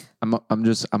Luke.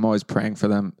 I'm always praying for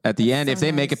them. At the end, so if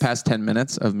they make it nice. past 10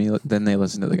 minutes of me, then they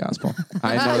listen to the gospel.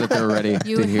 I know that they're ready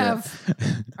You to hear it.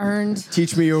 have earned.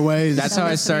 Teach me your ways. That's how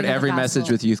I listening start to the every gospel.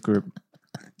 message with youth group.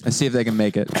 I see if they can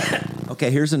make it. Okay,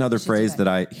 here's another Should do phrase that.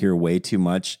 that I hear way too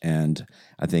much, and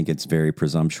I think it's very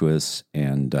presumptuous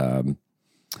and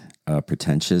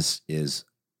pretentious. Is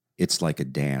it's like a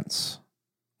dance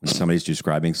when somebody's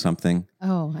describing something.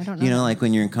 Oh, I don't know. Like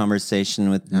when you're in conversation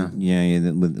with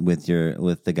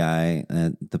with the guy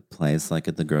at the place, like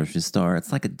at the grocery store.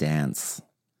 It's like a dance.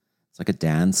 It's like a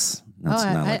dance. No, it's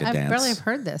not like a I dance. barely have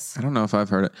heard this. I don't know if I've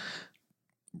heard it.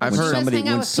 I've When you heard guys somebody hang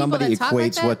out when with people somebody that talk like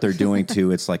equates that? what they're doing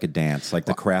to, it's like a dance, like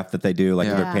the craft that they do, like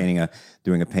Yeah. they're painting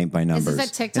doing a paint by numbers.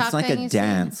 that TikTok it's like thing a you see?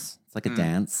 dance. It's like a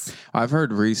dance. I've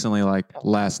heard recently like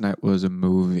last night was a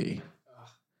movie.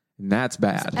 And that's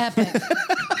bad. Epic.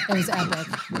 It was epic.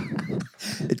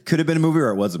 It could have been a movie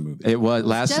or it was a movie. It was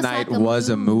last Just night like a was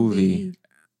a movie.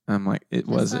 I'm like, Just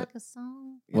was like it? a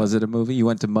song. Was it a movie? You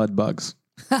went to Mudbugs.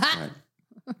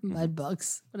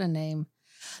 Mudbugs. What a name.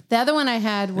 The other one I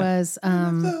had was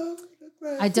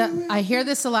I hear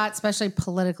this a lot, especially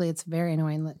politically. It's very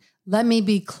annoying. Let me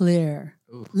be clear.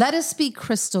 Let us be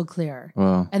crystal clear.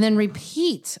 Well, And then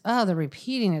repeat. Oh, the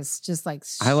repeating is just like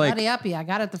I like- shutty uppy. I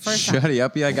got it the first time. shut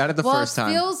up. Yeah, I got it the Well, first it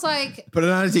time. feels like Put it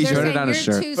on a they're t-shirt. Put it saying on a you're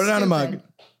shirt. too Put it on a mug. stupid.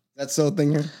 That's the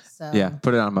thing here. So Yeah,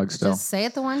 put it on a mug still. just say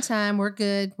it the one time. We're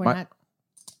good. We're What? not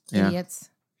Yeah. idiots.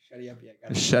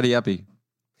 Shutty uppy.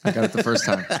 I got it the first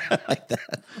time. like that.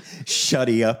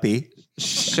 Shutty uppy.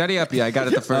 Shutty uppy. I got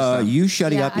it the first time. You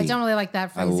shutty Yeah, uppy. I don't really like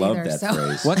that I phrase love either. that so.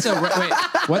 phrase. What's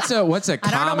a what's a I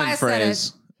don't know why common I said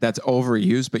phrase that's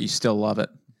overused but you still love it?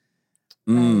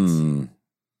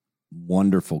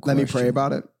 Wonderful Let question. me pray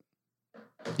about it.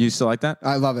 You still like that?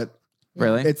 I love it.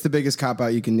 Really? It's the biggest cop out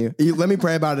you can do. Let me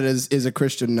pray about it is a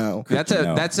Christian no. That's a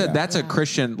No, that's a yeah. that's a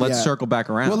Christian. Let's Yeah. circle back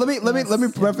around. Well, let me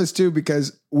preface too,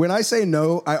 because when I say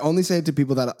no, I only say it to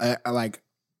people that I like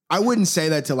I wouldn't say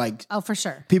that to like Oh, for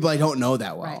sure. people I don't know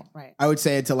that well. Right. I would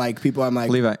say it to like people I'm like,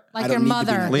 Levi. Like I your don't need to be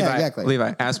mother. nice. Levi, Yeah, exactly.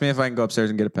 Levi, ask me if I can go upstairs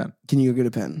and get a pen. Can you get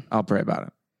a pen? I'll pray about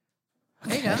it.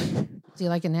 There you go. Do you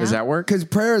like it now? Does that work? Because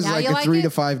prayer is Now like you a like 3 it? to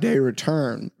 5 day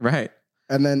return. Right.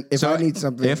 And then if So I need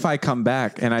something, If I come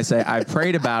back and I say I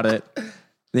prayed about it,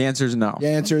 the answer is no. the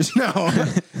answer is no.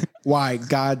 Why?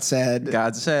 God said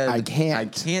God said I can't. I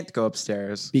can't go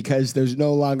upstairs. because there's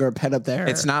no longer a pen up there.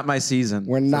 It's not my season.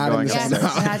 We're for not in going the Yes, same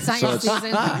upstairs. house. that's not your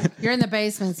season. You're in the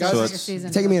basement, so, it's not your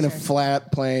season. Taking me in a Sure.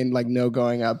 flat plane, like no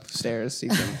going upstairs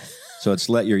season. So it's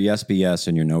let your yes be yes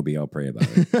and your no be. I'll pray about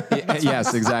it.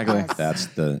 Yes, exactly. That's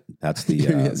the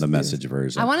message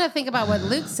version. I want to think about what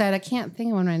Luke said. I can't think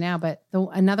of one right now, but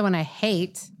another one I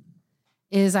hate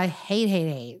is I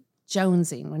hate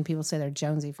jonesing when people say they're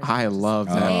jonesy for I things. love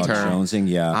Oh, that term. jonesing,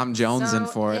 yeah. I'm jonesing So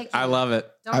for it. icky. I love it.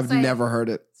 Don't I've say it. never heard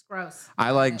it. It's gross.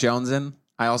 I like jonesing.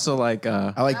 I also like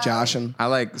I like joshing. I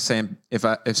like saying if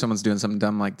someone's doing something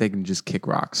dumb, like they can just kick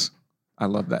rocks. I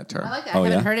love that term. I like that. Oh, I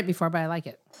haven't yeah? heard it before, but I like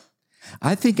it.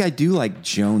 I think I do like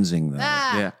jonesing though.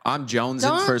 Ah, Yeah, I'm jonesing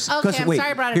Don't. first. Okay, 'Cause, I'm wait,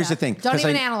 sorry I brought it here's up. the thing, Don't 'cause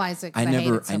even I- analyze it. 'cause I hate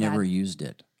never it so I never bad. used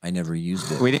it. I never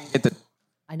used it. We didn't get the.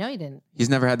 I know you didn't. He's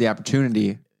never had the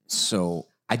opportunity. So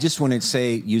I just want to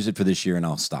say use it for this year and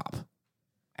I'll stop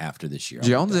after this year.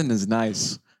 Jonesing is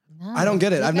nice, No. I don't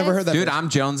get it. You I've never guys- heard that. dude. I'm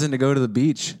jonesing to go to the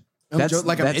beach. I'm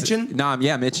like I'm itching. No, I'm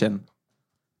itching.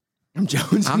 I'm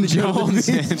jonesing. I'm to go to the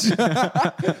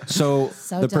jonesing. beach. So,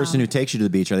 So the person dumb. who takes you to the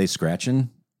beach, are they scratching?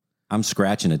 I'm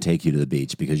scratching to take you to the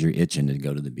beach because you're itching to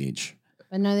go to the beach.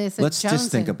 But no, they said Let's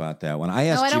just think jonesing. about that one. I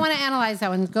asked No, I don't Jim, want to analyze that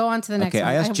one. Go on to the next okay,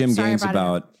 one. I asked I'm Jim sorry I Gaines brought it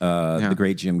up. about Yeah. the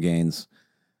great Jim Gaines,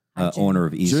 Hi, Jim. owner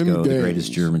of Jim Eastco, the Gaines.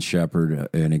 greatest German Shepherd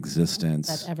in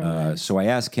existence. That ever lived. So I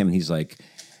asked him, and he's like,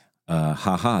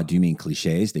 haha, do you mean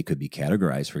cliches? They could be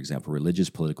categorized, for example, religious,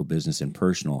 political, business, and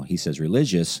personal. He says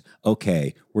religious.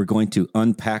 Okay, we're going to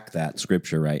unpack that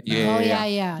scripture right now. Yeah. Oh,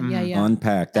 yeah.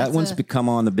 Unpack. That That's one's a- become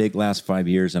on the big last 5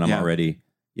 years, and I'm Yeah. already,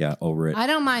 over it. I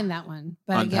don't mind that one.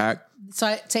 But Unpack.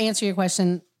 to answer your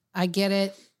question, I get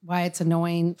it, why it's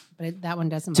annoying, but that one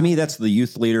doesn't To me, bother that's the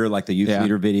youth leader, like the youth Yeah.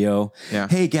 leader video. Yeah.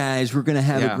 Hey guys, we're gonna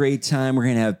have Yeah. a great time. We're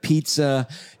gonna have pizza,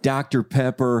 Dr.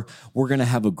 Pepper. We're gonna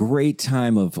have a great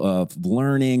time of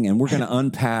learning, and we're gonna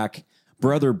unpack.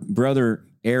 Brother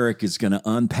Eric is gonna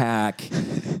unpack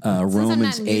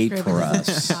Romans 8 for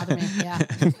us. Yeah.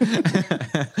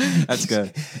 That's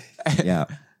good. Yeah.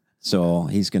 So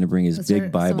he's gonna bring his Was there big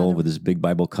some Bible other- with his big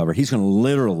Bible cover. He's gonna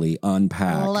literally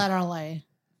Literally.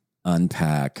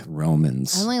 unpack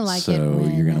Romans. I only like so it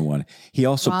when you're gonna want. He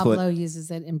also Rob put. Lowe uses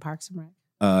it in Parks and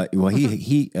Rec. Well,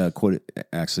 he quoted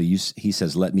actually. He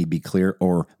says, "Let me be clear,"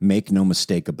 or "Make no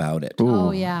mistake about it."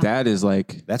 Oh, yeah. That is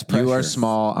like That's you are pressure.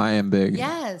 small, I am big.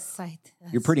 Yes.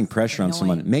 You're putting pressure on annoying.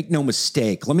 someone. Make no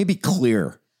mistake. Let me be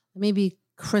clear. Let me be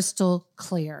crystal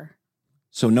clear.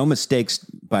 So no mistakes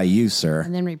by you, sir.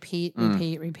 And then repeat.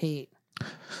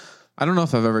 I don't know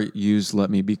if I've ever used "Let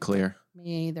me be clear."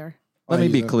 Me either. Let I me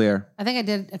use be it. clear. I think I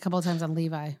did a couple of times on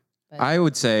Levi. But I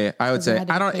would say Because you had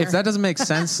to I be don't. clear. If that doesn't make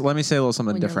sense, let me say a little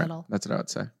something When you're different. little. That's what I would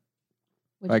say.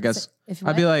 would I you guess say- if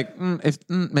I'd be what? like,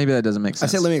 maybe that doesn't make I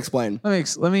sense. say, let me explain. let me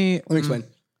Explain.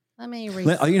 Let me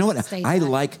You know what? restate I that.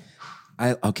 like.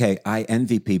 I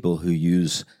envy people who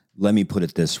use. Let me put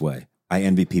it this way. I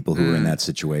envy people who are in that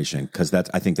situation because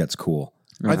I think that's cool.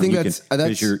 I think You that's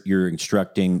because you're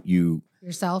instructing you.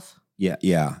 yourself.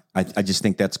 Yeah. I just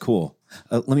think that's cool.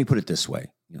 Let me put it this way.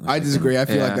 I disagree. I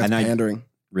feel Yeah. like that's And I- pandering.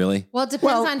 Really? Well, it depends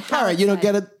Well, on how. all right, it's you don't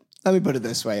said. get it. Let me put it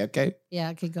this way, okay? Yeah,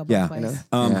 it could go both Yeah. ways.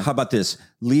 Yeah. How about this,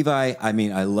 Levi? I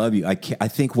mean, I love you. I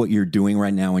think what you're doing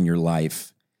right now in your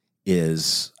life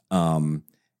is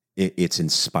it's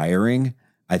inspiring.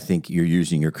 I think you're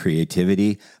using your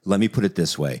creativity. Let me put it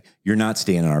this way: you're not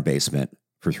staying in our basement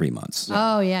for 3 months.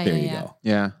 Oh yeah, there yeah, you yeah. go.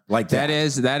 Yeah, Like that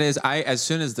is. I as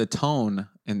soon as the tone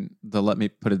and the let me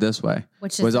put it this way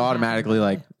Which was doesn't automatically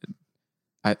happen,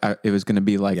 like, it was going to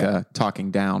be like Yeah. a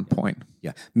talking down point.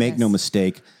 Yeah. Make no Yes.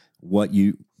 mistake. What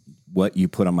you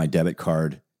put on my debit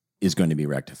card is going to be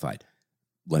rectified.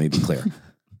 Let me be clear.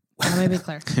 Let me be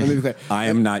clear. Let me be clear. I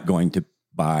am not going to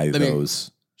buy Let me-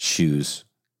 those shoes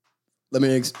Let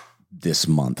me. this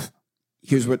month.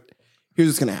 Here's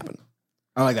what's gonna happen.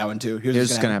 I like that one too. Here's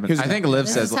what's going to happen. Here's I what's think gonna Liv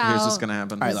This says is here's how- what's going to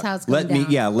happen. All right, That's how it's going Let me.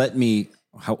 down. Yeah. Let me.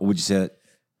 How would you say it?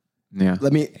 Yeah.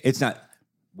 Let me. It's not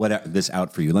what this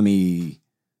out for you. Let me.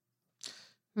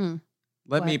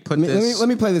 Let me What? put Let me, this. let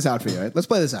me play this out for you. All right? Let's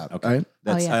play this out. Okay. All right.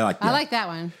 That's, oh, yeah. I like. I like that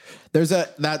one. There's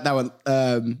that one.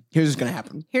 Here's what's gonna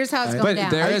happen. Here's how it's But going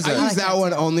down. there I is use a- that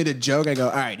one only to joke. I go,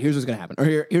 all right. Here's what's gonna happen, or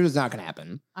here's what's not gonna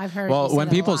happen. I've heard. you Well, say when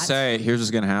that a people lot. say here's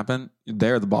what's going to happen,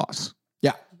 they're the boss.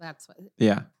 Yeah. That's what.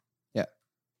 Yeah.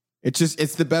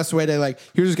 It's the best way to like,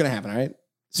 here's what's going to happen. All right.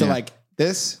 So Yeah. like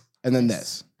this and then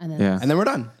this And then Yeah. and then we're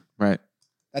done. Right.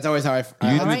 That's always how I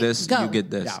You do right, this, go. you get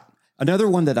this. yeah. Another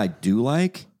one that I do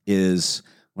like is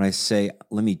when I say,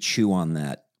 let me chew on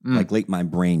that, like let my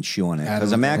brain chew on it.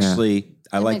 Because I'm actually,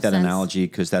 I like makes that sense. analogy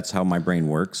because that's how my brain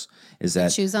works is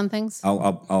that choose on things.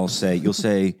 I'll say, you'll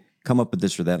say, come up with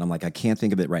this or that. And I'm like, I can't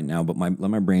think of it right now, but let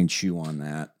my brain chew on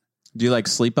that. Do you like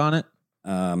sleep on it?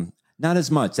 Not as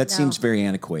much. That No. seems very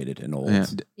antiquated and old. Yeah.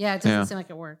 Yeah, it doesn't Yeah. seem like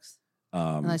it works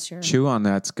unless you're. Chew on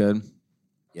that's good.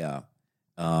 Yeah.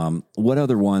 What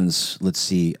other ones? Let's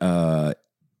see.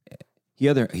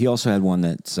 He also had one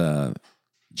that's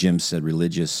Jim said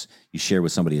religious. You share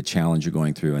with somebody a challenge you're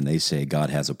going through, and they say God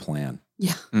has a plan.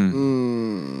 Yeah.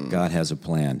 God has a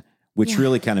plan, which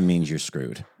really kind of means you're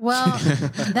screwed. Well,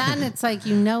 then it's like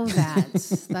that.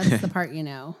 That's the part you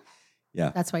know.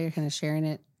 Yeah. That's why you're kind of sharing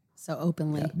it so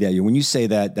openly. Yeah. When you say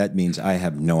that, that means I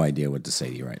have no idea what to say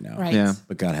to you right now. Right. Yeah.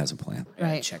 But God has a plan.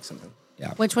 Right. Check something.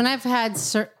 Which when I've had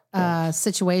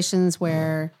situations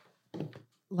where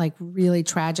like really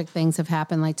tragic things have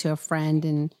happened, like to a friend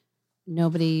and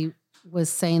nobody was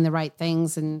saying the right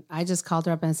things. And I just called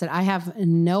her up and said, I have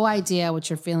no idea what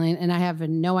you're feeling. And I have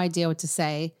no idea what to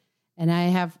say. And I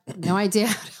have no idea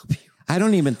how to help you. I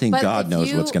don't even think But God if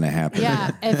knows you- what's going to happen.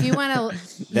 Yeah. If you want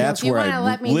to, That's where I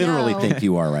let me literally know. think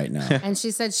you are right now. And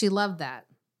she said she loved that.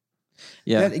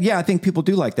 Yeah. Yeah, I think people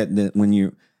do like that when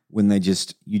you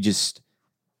just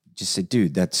say,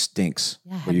 dude, that stinks.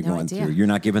 Yeah, I what had you're no going idea. through. You're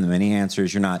not giving them any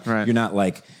answers. You're not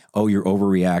like, oh, you're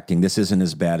overreacting. This isn't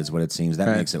as bad as what it seems. That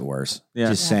Right. makes it worse. Yeah.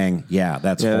 Just saying,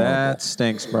 that's horrible. That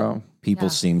stinks, bro. People Yeah.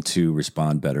 seem to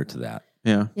respond better to that.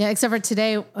 Yeah. Yeah, except for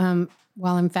today,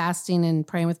 while I'm fasting and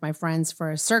praying with my friends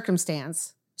for a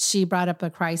circumstance, she brought up a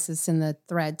crisis in the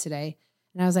thread today.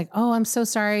 And I was like, oh, I'm so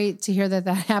sorry to hear that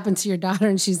happened to your daughter.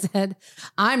 And she said,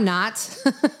 I'm not.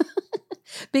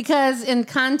 Because in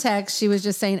context, she was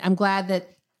just saying, I'm glad that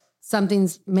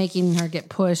something's making her get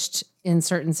pushed in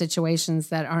certain situations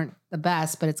that aren't the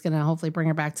best, but it's going to hopefully bring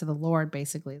her back to the Lord,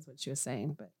 basically, is what she was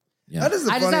saying. But Yeah. That is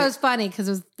the I just funny. thought it was funny because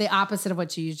it was the opposite of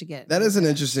what you usually get. That is an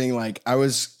interesting, like,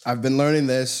 I've been learning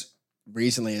this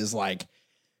recently is like,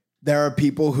 there are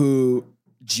people who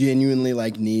genuinely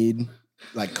like need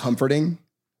like comforting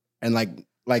and like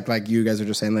you guys are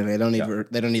just saying, like, they don't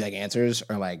need like answers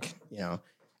or like,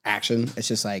 action. It's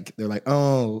just like, they're like,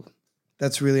 oh,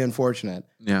 that's really unfortunate.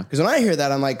 Yeah. Because when I hear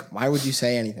that, I'm like, why would you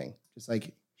say anything? Just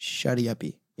like, shutty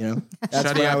uppy, That's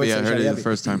Shut what up. would Yeah, I say, heard shutty it uppy. the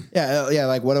first time. Yeah.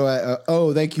 Like, what do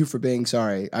I? Thank you for being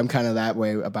sorry. I'm kind of that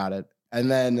way about it.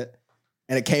 And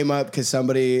it came up because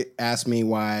somebody asked me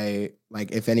why,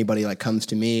 like, if anybody like comes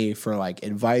to me for like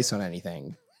advice on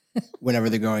anything, whenever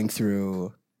they're going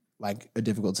through like a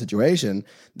difficult situation,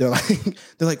 they're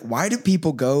like, why do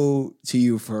people go to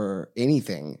you for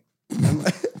anything?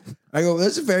 I go,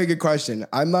 that's a very good question.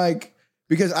 I'm like,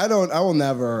 because I will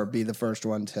never be the first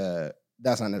one to.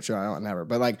 That's not true. I don't never,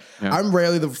 but like, Yeah. I'm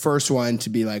rarely the first one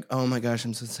to be like, oh my gosh,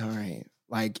 I'm so sorry.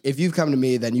 Like, if you've come to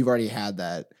me, then you've already had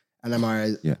that, and I'm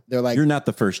already. Yeah. They're like, You're not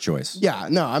the first choice. yeah,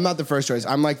 no, I'm not the first choice.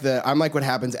 I'm like what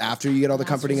happens after you get all the Last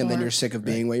comforting, and then resort. you're sick of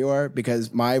being where you are.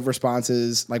 Because my response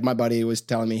is like, my buddy was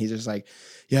telling me, he's just like,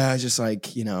 yeah, it's just like,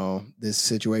 this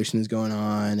situation is going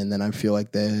on, and then I feel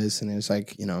like this, and it's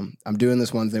like, I'm doing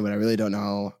this one thing, but I really don't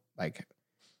know, like,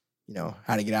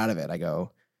 how to get out of it. I go,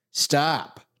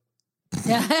 stop.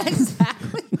 Yeah,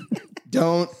 exactly.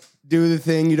 Don't do the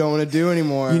thing you don't want to do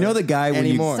anymore. You know the guy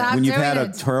Anymore. Stop when you've doing had a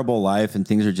it. terrible life and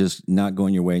things are just not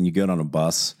going your way, and you get on a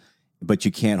bus, but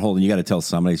you can't hold it. You got to tell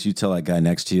somebody. So you tell that guy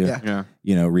next to you, Yeah.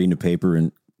 Yeah. reading the paper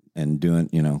and doing,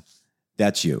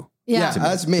 that's you. Yeah.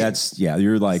 That's me.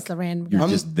 You're like, It's the random you're guy.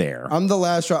 just there. I'm the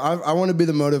last straw. I want to be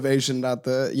the motivation, not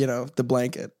the, the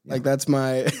blanket. Like, that's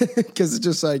my, because it's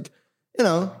just like,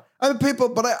 other people,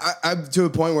 but I'm to a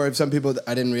point where if some people,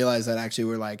 I didn't realize that actually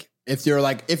were like, if you're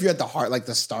at the heart, like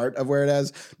the start of where it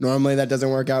is, normally that doesn't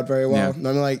work out very well. Yeah.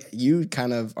 Normally, like, you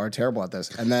kind of are terrible at this.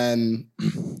 And then,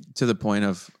 To the point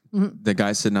of Mhm. the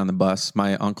guy sitting on the bus.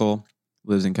 My uncle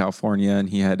lives in California, and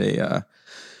he had a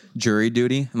jury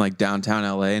duty in like downtown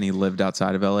LA, and he lived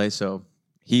outside of LA. So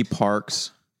he parks.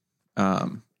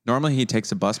 Normally he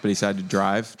takes a bus, but he decided to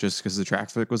drive just because the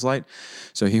traffic was light.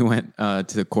 So he went to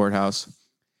the courthouse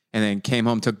and then came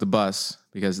home, took the bus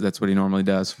because that's what he normally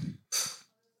does.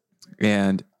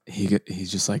 And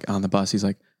he's just like on the bus. He's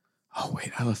like, oh,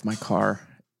 wait, I left my car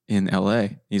in LA.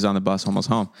 He's on the bus almost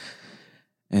home.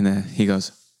 And then he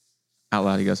goes out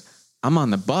loud, he goes, I'm on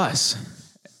the bus.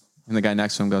 And the guy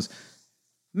next to him goes,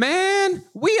 man,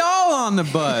 we all on the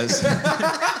bus.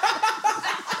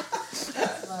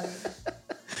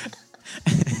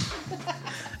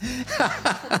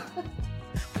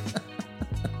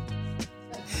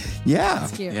 Yeah.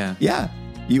 That's cute. Yeah. Yeah,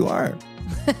 you are.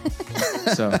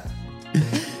 So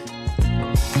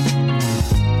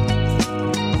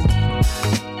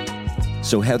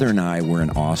So Heather and I were in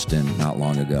Austin not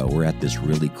long ago. We're at this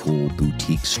really cool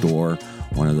boutique store,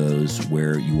 one of those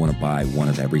where you want to buy one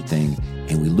of everything.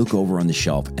 And we look over on the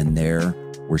shelf, and there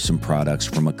were some products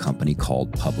from a company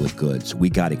called Public Goods. We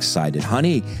got excited.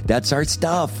 Honey, that's our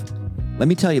stuff. Let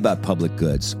me tell you about Public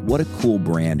Goods. What a cool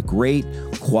brand. Great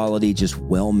quality, just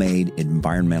well-made,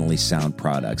 environmentally sound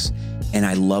products. And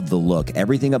I love the look.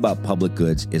 Everything about Public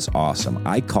Goods is awesome.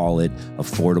 I call it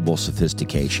affordable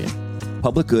sophistication.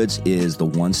 Public Goods is the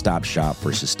one-stop shop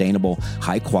for sustainable,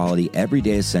 high-quality,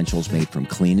 everyday essentials made from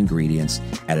clean ingredients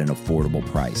at an affordable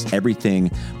price. Everything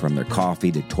from their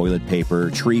coffee to toilet paper,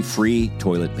 tree-free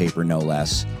toilet paper, no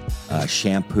less,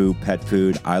 shampoo, pet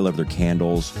food. I love their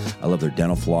candles. I love their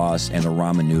dental floss, and their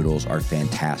ramen noodles are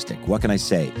fantastic. What can I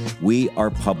say? We are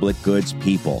Public Goods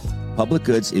people. Public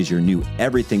Goods is your new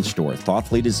everything store,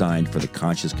 thoughtfully designed for the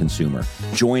conscious consumer.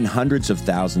 Join hundreds of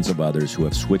thousands of others who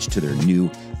have switched to their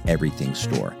new everything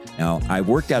store. Now, I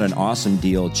worked out an awesome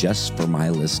deal just for my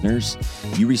listeners.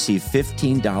 You receive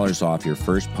 $15 off your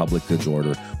first Public Goods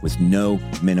order with no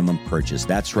minimum purchase.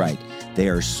 That's right. They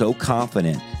are so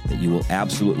confident that you will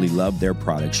absolutely love their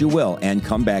products. You will, and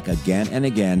come back again and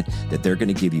again, that they're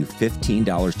going to give you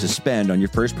 $15 to spend on your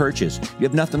first purchase. You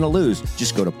have nothing to lose.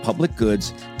 Just go to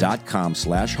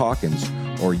publicgoods.com/Hawkins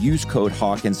or use code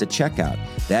Hawkins at checkout.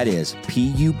 That is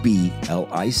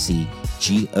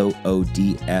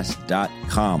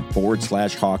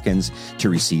PUBLICGOODS.com/Hawkins to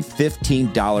receive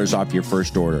 $15 off your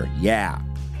first order. Yeah.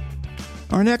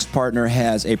 Our next partner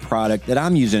has a product that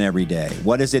I'm using every day.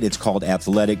 What is it? It's called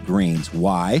Athletic Greens.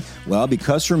 Why? Well,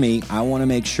 because for me, I want to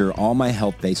make sure all my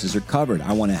health bases are covered.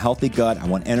 I want a healthy gut. I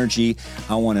want energy.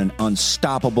 I want an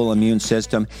unstoppable immune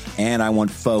system. And I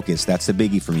want focus. That's the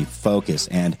biggie for me, focus.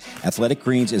 And Athletic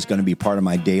Greens is going to be part of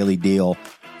my daily deal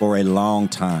for a long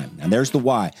time. And there's the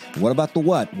why. What about the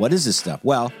what? What is this stuff?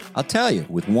 Well, I'll tell you.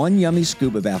 With one yummy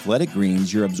scoop of Athletic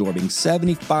Greens, you're absorbing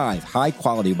 75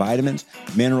 high-quality vitamins,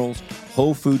 minerals,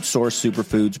 whole food source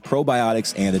superfoods,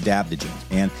 probiotics, and adaptogens.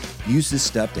 And use this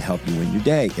stuff to help you win your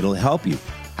day. It'll help you.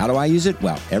 How do I use it?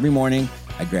 Well, every morning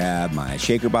I grab my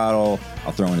shaker bottle.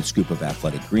 I'll throw in a scoop of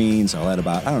Athletic Greens. I'll add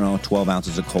about, 12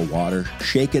 ounces of cold water,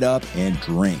 shake it up, and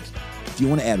drink. If you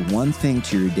want to add one thing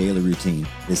to your daily routine,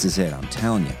 this is it, I'm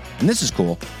telling you. And this is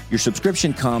cool. Your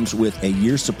subscription comes with a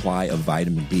year's supply of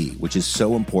vitamin D, which is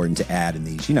so important to add in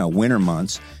these, winter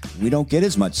months. We don't get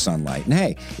as much sunlight. And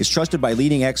hey, it's trusted by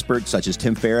leading experts such as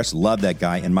Tim Ferriss, love that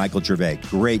guy, and Michael Gervais.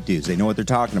 Great dudes. They know what they're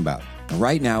talking about. And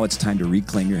right now, it's time to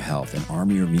reclaim your health and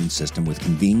arm your immune system with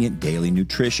convenient daily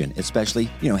nutrition, especially,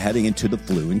 heading into the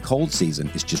flu and cold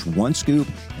season. It's just one scoop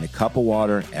and a cup of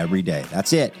water every day.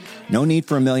 That's it. No need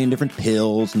for a million different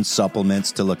pills and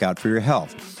supplements to look out for your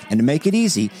health. And to make it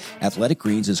easy, Athletic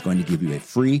Greens is going to give you a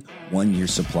free 1-year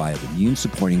supply of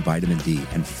immune-supporting vitamin D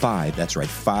and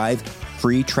 5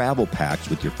 free travel packs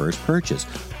with your first purchase.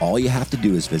 All you have to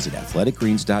do is visit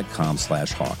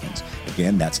athleticgreens.com/Hawkins.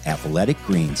 Again, that's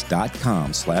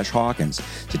athleticgreens.com/Hawkins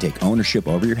to take ownership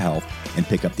over your health and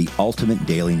pick up the ultimate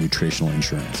daily nutritional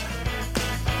insurance.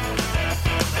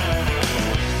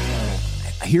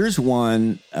 Here's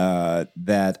one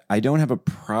that I don't have a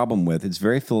problem with. It's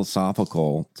very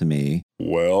philosophical to me.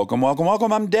 Welcome, welcome,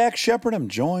 welcome. I'm Dak Shepard. I'm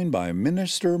joined by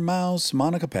Minister Mouse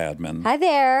Monica Padman. Hi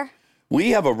there.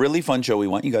 We have a really fun show we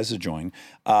want you guys to join.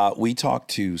 We talk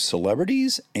to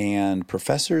celebrities and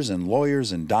professors and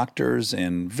lawyers and doctors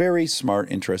and very smart,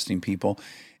 interesting people.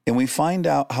 And we find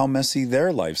out how messy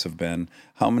their lives have been,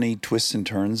 how many twists and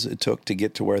turns it took to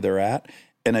get to where they're at,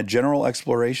 and a general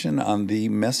exploration on the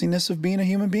messiness of being a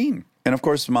human being. And of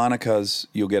course, Monica's,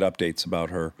 you'll get updates about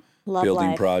her Love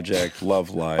building life. project, love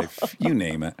life, you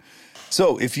name it.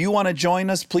 So if you want to join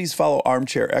us, please follow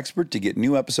Armchair Expert to get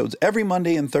new episodes every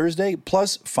Monday and Thursday.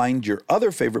 Plus, find your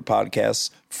other favorite podcasts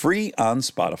free on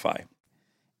Spotify.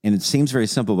 And it seems very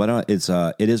simple, but it is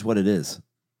what it is.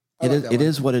 It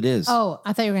is what it is. Oh,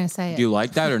 I thought you were going to say it. do you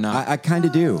like that or not? I kind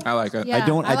of do. I like it. Yeah. I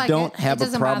don't I like don't it. have It a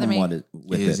doesn't bother problem me.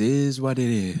 with It it is what it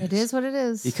is. It is what it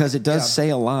is. because it does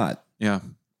say a lot. Yeah.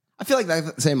 I feel like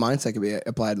that same mindset could be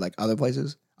applied like other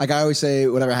places. Like I always say,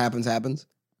 whatever happens, happens.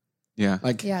 Yeah.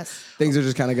 Like Yes. things are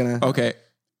just kind of gonna. Okay.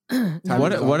 time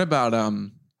What goes on.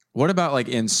 about like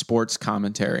in sports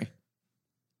commentary?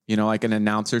 You know, like an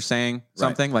announcer saying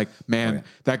something like, man,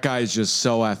 that guy is just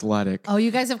so athletic. Oh, you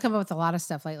guys have come up with a lot of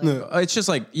stuff lately. It's just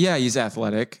like, yeah, he's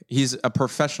athletic. He's a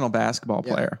professional basketball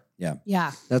player. Yeah.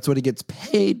 Yeah. That's what he gets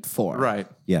paid for. Right.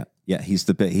 Yeah. Yeah.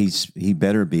 He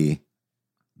better be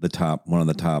one of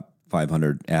the top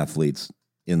 500 athletes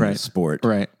in the sport.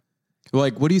 Right.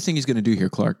 Like, what do you think he's going to do here,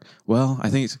 Clark? Well, you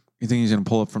think he's going to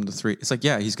pull up from the three. It's like,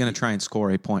 yeah, he's going to try and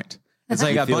score a point. It's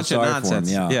like You a feel bunch of sorry for him.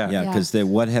 nonsense. Yeah. Because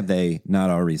what have they not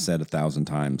already said 1,000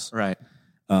 times? Right.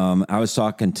 I was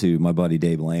talking to my buddy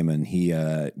Dave Lehman. He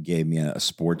gave me a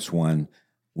sports one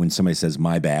when somebody says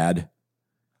 "my bad,"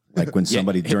 like when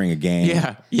somebody during a game,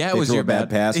 it was threw your a bad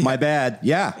pass. My bad.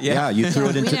 Yeah. You threw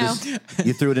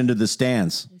it into the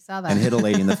stands Saw that. and hit a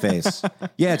lady in the face.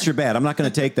 Yeah, it's your bad. I'm not going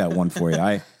to take that one for you.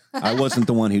 I wasn't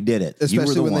the one who did it. Especially you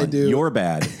were the when one. they do You're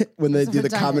bad. when they do the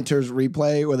redundant. commenters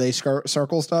replay where they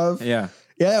circle stuff. Yeah.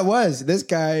 Yeah, it was. This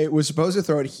guy was supposed to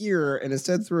throw it here and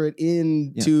instead threw it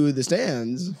into the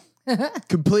stands.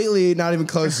 Completely not even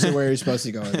close to where he's supposed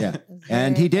to go. Yeah,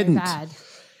 and he didn't. Bad.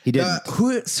 He didn't.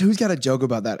 Who's got a joke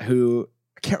about that?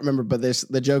 I can't remember, but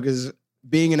the joke is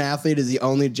being an athlete is the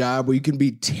only job where you can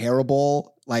be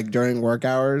terrible like during work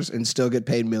hours and still get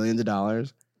paid millions of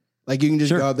dollars. Like you can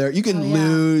just go up there, you can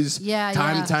lose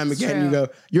time and time again. True. You go,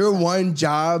 your one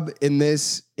job in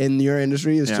your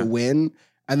industry is to win,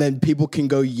 and then people can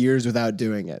go years without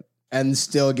doing it and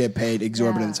still get paid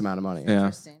exorbitant amount of money. Yeah.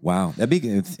 Interesting. Wow, that'd be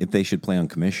good if they should play on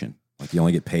commission. Like you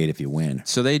only get paid if you win.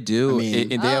 So they do. I mean-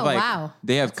 they have wow.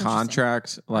 they have That's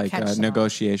contracts like catch that.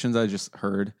 negotiations. I just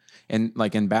heard, and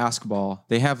like in basketball,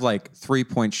 they have like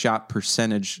 3-point shot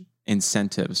percentage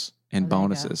incentives and there you go.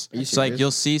 bonuses. Are you It's like serious?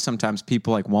 you'll see sometimes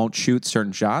people like won't shoot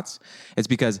certain shots. It's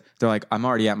because they're like, I'm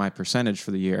already at my percentage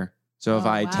for the year. So if Oh,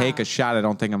 I wow. take a shot I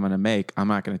don't think I'm going to make, I'm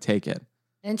not going to take it.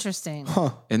 Interesting.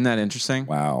 Huh. Isn't that interesting?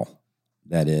 Wow,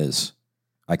 that is.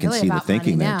 I can Really see the about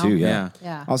thinking money there now. too. Yeah.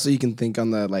 Yeah. Also, you can think on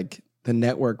the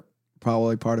network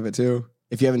probably part of it too.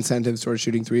 If you have incentives towards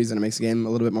shooting threes, then it makes the game a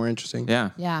little bit more interesting.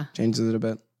 Yeah. Yeah. Changes it a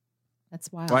bit. That's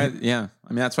wild. Why? Yeah. I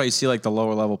mean, that's why you see like the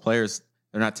lower level players,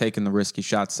 they're not taking the risky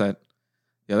shots that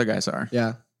the other guys are,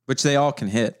 Yeah. which they all can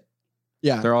hit.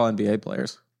 Yeah. They're all NBA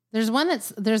players. There's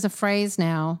a phrase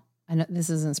now. I know this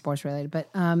isn't sports related, but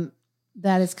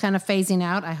that is kind of phasing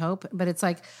out, I hope. But it's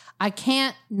like, I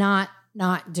can't not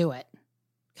do it.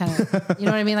 Kind of, you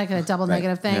know what I mean? Like a double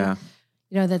negative thing. Yeah.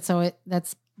 You know, that's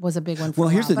was a big one for Well,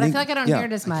 a here's while. the But I thing. feel like I don't Yeah. hear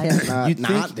it as much. You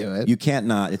not do it. You can't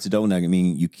not. It's a double negative.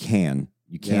 Meaning you can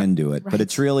do it, Right. but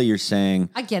it's really you're saying.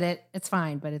 I get it. It's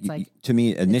fine, but it's like, To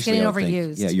me, initially, getting I would think,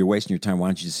 overused. yeah, you're wasting your time. Why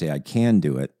don't you just say I can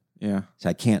do it? Yeah. So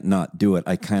I can't not do it.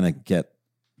 I kind of get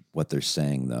what they're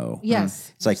saying though.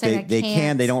 yes. It's like You're saying they I can,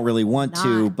 can't they don't really want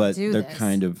to, not but do they're this.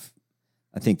 kind of.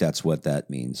 I think that's what that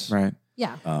means. Right.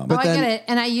 Yeah. But I get it.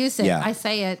 And I use it. Yeah. I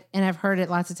say it and I've heard it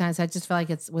lots of times. I just feel like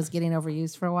it was getting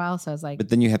overused for a while. So I was like, But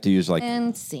then you have to use like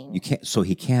and scene. you can't. So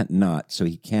he can't not. So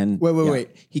he can. Wait.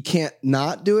 He can't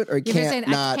not do it, or he You're saying,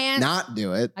 can't I can't- not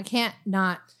do it. I can't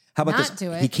not. How about not this?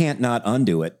 do it. He can't not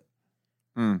undo it.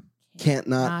 Can't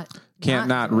not. Can't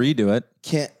not do it. redo it.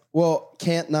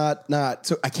 Can't not.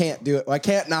 So I can't do it. Well, I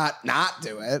can't not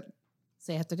do it.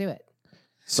 So you have to do it.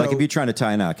 It's like if you're trying to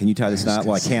tie a knot, can you tie this knot?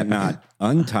 Well, I can't not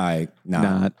untie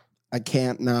Not I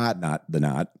can't not the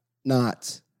knot.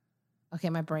 not. Okay,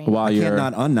 my brain. while I you're can't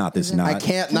not unknot this Isn't- knot. I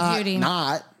can't Computing.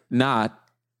 not.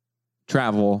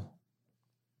 travel.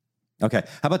 Okay,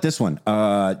 how about this one?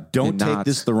 Don't And take knots.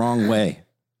 this the wrong way.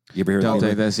 You ever heard Don't that?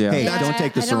 take this. Yeah. Hey, Yeah, don't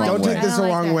take this I the don't wrong like Don't way. take this the I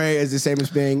don't wrong like way is the same as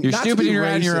being You're not to stupid, be you're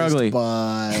rad, and you're racist, ugly.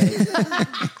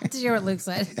 But Did you hear what Luke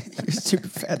said? you're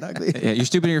stupid, fat, and ugly. Yeah, you're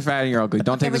stupid and you're fat and you're ugly.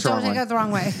 Don't Okay, take but this the don't wrong take way. it the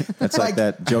wrong way. That's like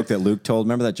that joke that Luke told.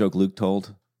 Remember that joke Luke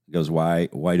told? He goes, "Why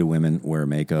do women wear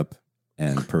makeup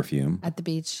and perfume? At the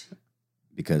beach.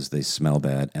 Because they smell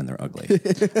bad and they're ugly."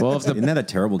 Well, if Isn't that a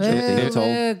terrible joke that he Boo, told?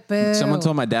 Luke, boo. someone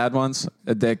told my dad once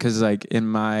that because like in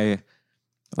my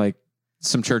like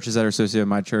some churches that are associated with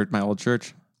my church, my old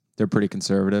church, they're pretty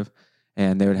conservative,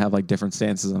 and they would have like different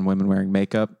stances on women wearing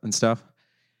makeup and stuff.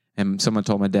 And someone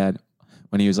told my dad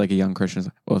when he was like a young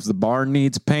Christian, well, if the barn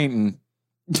needs painting,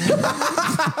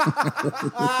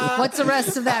 What's the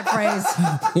rest of that phrase?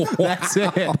 that's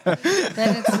it.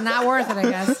 Then it's not worth it, I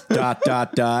guess.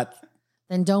 Dot.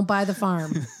 Then don't buy the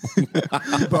farm.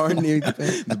 Barn needs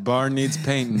paint. The barn needs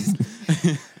painting.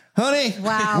 Honey,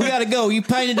 Wow. we got to go. You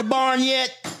painted the barn yet?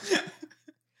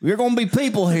 We're going to be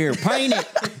people here. Paint it.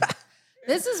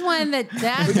 This is one that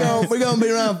Dad does. We're gonna be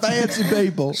around fancy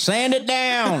people. Sand it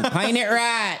down. Paint it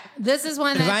right. This is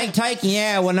one Because I that ain't taking you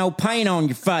out with no paint on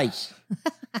your face.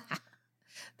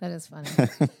 that is funny.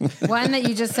 One that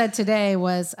you just said today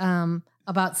was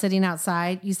about sitting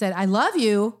outside. You said, "I love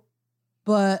you,"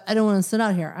 but I don't want to sit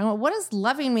out here. I go, what does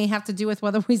loving me have to do with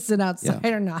whether we sit outside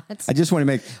or not? I just want to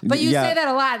make. But you say that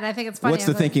a lot, and I think it's funny. What's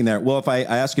the thinking there? Well, if I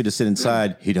ask you to sit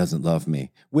inside, he doesn't love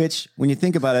me. Which, when you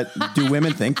think about it, do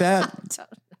women think that?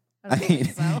 I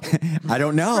mean, I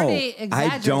don't know. Pretty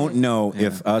I don't know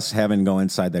if us having to go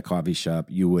inside that coffee shop,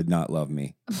 you would not love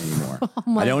me anymore.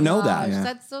 I don't know that. Gosh,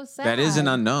 that's so sad. That is an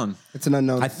unknown. It's an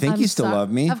unknown. I think you still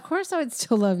love me. Of course, I would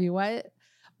still love you. What?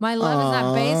 My love is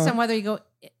not based on whether you go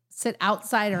sit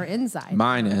outside or inside.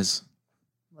 Mine is.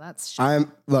 Well, that's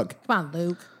Look, come on,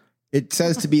 Luke. it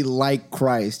says to be like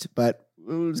Christ, but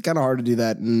it's kind of hard to do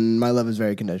that. And my love is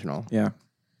very conditional. Yeah.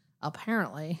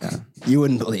 Apparently, You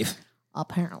wouldn't believe.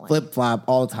 apparently. Flip flop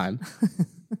all the time.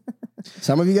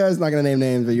 Some of you guys not going to name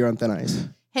names, but you're on thin ice.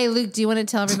 Hey, Luke, do you want to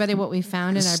tell everybody what we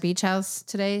found in our beach house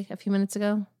today a few minutes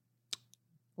ago?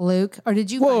 Luke, or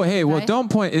did you? Whoa, find it, hey, well, Levi? don't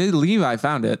point. Levi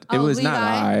found it. It Oh, was not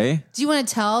Levi. I. Do you want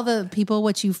to tell the people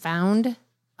what you found,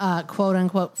 quote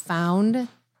unquote, found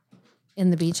in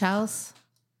the beach house?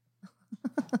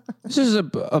 This is a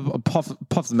Puff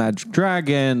the Magic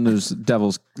Dragon. There's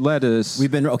Devil's Lettuce.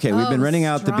 We've been renting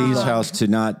out the beach strong. house to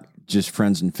not just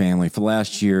friends and family for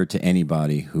last year to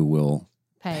anybody who will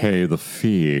pay the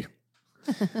fee.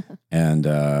 And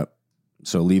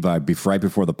so Levi, right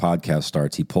before the podcast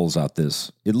starts, he pulls out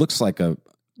this. It looks like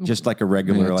just like a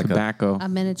regular, like tobacco. A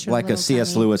miniature, like a little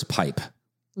C.S. tiny- Lewis pipe,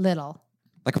 little,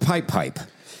 like a pipe.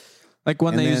 Like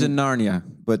one And they use then- in Narnia.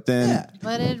 But then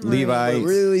but it Levi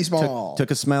Really small.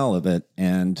 took a smell of it,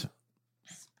 and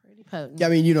pretty potent. Yeah, I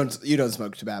mean, you don't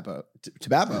smoke tobacco.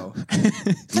 Tobacco.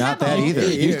 not that either.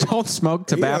 You don't smoke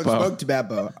You tobacco. don't smoke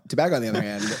tobacco. Tobacco, on the other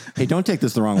hand. Hey, don't take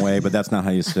this the wrong way, but that's not how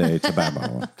you say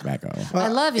tobacco. I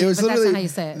love It you, was but that's not literally- how you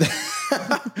say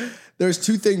it. There's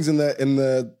two things in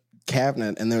the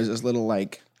cabinet, and there's this little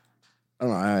like, I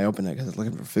don't know. I opened it because I was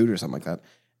looking for food or something like that,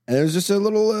 and there's just a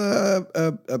little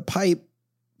a pipe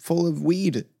full of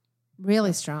weed,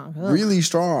 Really strong. Ugh. really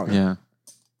strong. Yeah.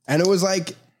 And it was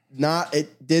like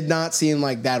it did not seem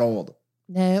like that old.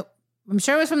 No, I'm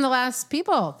sure it was from the last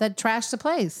people that trashed the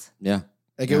place. Yeah,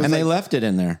 Like it was and they like, left it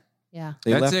in there. Yeah.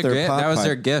 They That's left their their gift. pot That was pipe.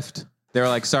 their gift. They were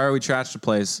like, sorry, we trashed the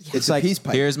place. it's like peace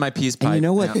pipe. Here's my peace pipe. And you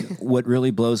know what? Yeah. What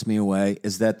really blows me away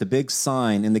is that the big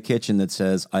sign in the kitchen that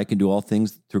says "I can do all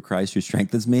things through Christ who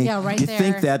strengthens me." Yeah, right You there.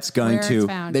 think that's going where it's to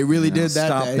found. They really did that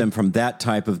stop day. them from that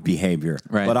type of behavior?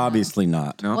 Right. But obviously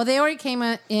not. No. Well, they already came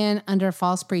in under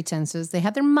false pretenses. They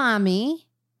had their mommy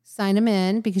sign them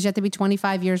in because you have to be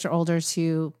 25 years or older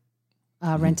to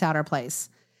rent out our place.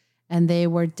 And they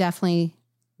were definitely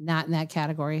not in that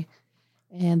category.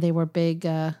 And they were big,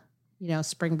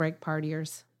 spring break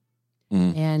partiers.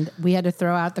 Mhm. And we had to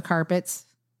throw out the carpets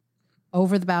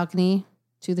over the balcony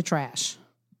to the trash.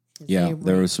 Yeah, They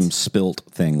there was some raked. spilt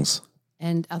things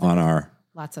And other, on our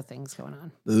lots of things going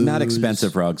on. not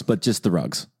expensive rugs, but just the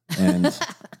rugs. And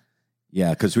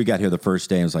yeah, because we got here the first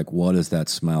day, and it was like, what is that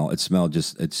smell? It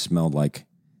smelled like,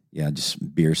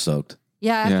 just beer soaked.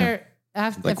 Yeah,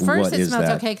 after Like, at first what it is smelled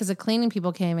that? okay because the cleaning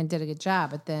people came and did a good job,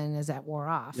 but then as that wore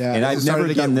off, Yeah, And it I've started never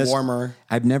to get done this. warmer.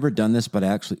 I've never done this, but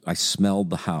I smelled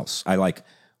the house. I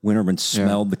went over and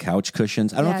smelled the couch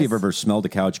cushions. I don't know if you've Yes. ever smelled a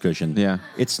couch cushion. Yeah.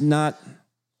 It's not,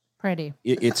 pretty.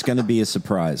 it's going to be a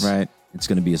surprise. Right. It's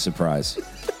going to be a surprise.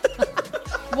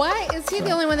 Why is he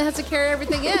the only one that has to carry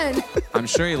everything in? I'm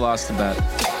sure he lost the bet.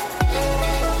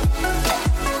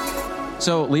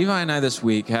 So Levi and I this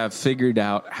week have figured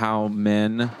out how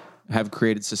men have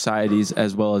created societies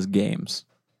as well as games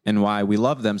and why we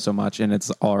love them so much, and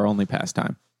it's our only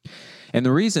pastime. And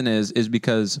the reason is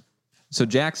because so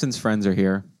Jackson's friends are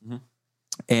here,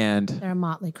 and They're a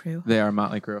motley crew. they are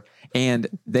Motley Crue, and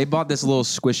they bought this little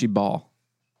squishy ball,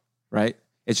 right?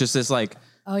 It's just this like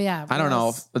Oh yeah, I don't know,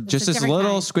 It's just a this different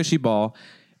little kind. squishy ball.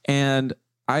 And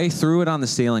I threw it on the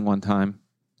ceiling one time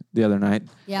the other night.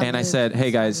 Yeah, and I Luke said,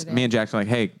 hey guys, started it. me and Jackson were like,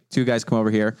 hey, two guys come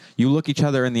over here. You look each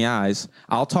other in the eyes.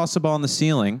 I'll toss the ball on the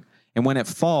ceiling. And when it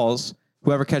falls,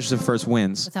 whoever catches it first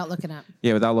wins. without looking up.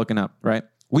 Yeah, without looking up, right?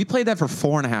 We played that for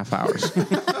 4.5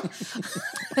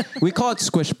 hours. We call it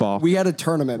squish ball. We had a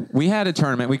tournament. We had a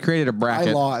tournament. We created a I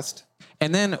bracket. lost.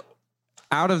 And then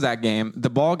out of that game, the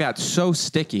ball got so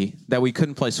sticky that we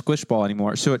couldn't play squish ball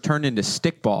anymore. So it turned into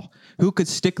stick ball. Who could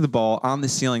stick the ball on the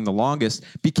ceiling the longest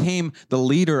became the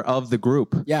leader of the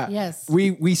group. Yeah. Yes.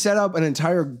 We set up an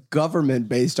entire government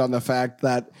based on the fact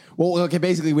that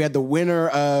basically we had the winner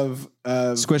of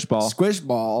Squish ball. Squish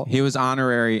ball. He was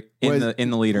honorary in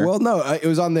the leader. Well, no, it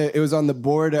was on the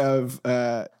board of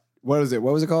what was it?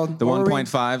 What was it called? The What were we-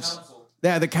 1.5s.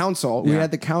 Yeah, the council. We Yeah.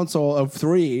 had the council of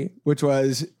 3, which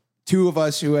was two of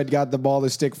us who had got the ball to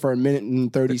stick for a minute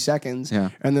and 30 seconds, Yeah.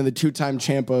 and then the 2-time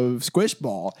champ of squish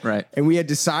ball. Right. And we had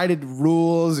decided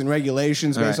rules and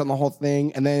regulations based Right. on the whole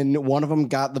thing. And then one of them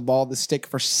got the ball to stick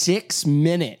for 6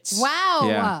 minutes Wow.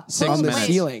 Yeah. 6 on the minutes.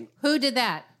 ceiling. Who did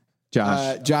that?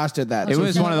 Josh. Josh did that. It So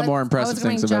was he- one of the more impressive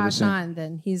things I've ever Josh seen. on,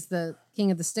 then he's the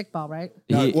king of the stickball, right?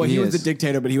 he was the is.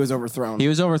 dictator, but he was overthrown. He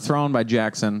was overthrown by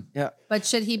Jackson. yeah. But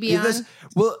should he be He on? does-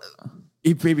 well,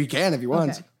 he can if he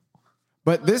wants. Okay.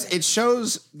 But it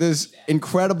shows this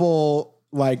incredible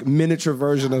like miniature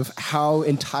version of how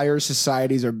entire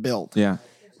societies are built. Yeah.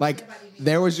 Like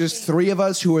there was just 3 of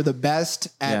us who were the best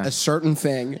at Yeah. a certain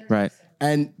thing. Right.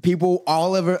 And people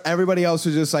everybody else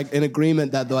was just like in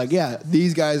agreement that they're like, yeah,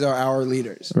 these guys are our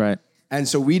leaders. Right. And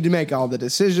so we'd make all the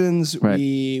decisions. Right.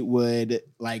 We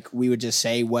would just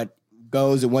say what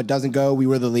goes and what doesn't go. We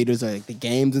were the leaders of like the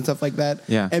games and stuff like that.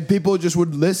 Yeah. And people just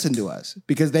would listen to us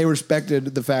because they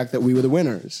respected the fact that we were the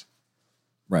winners.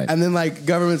 Right. And then like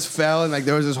governments fell and like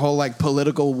there was this whole like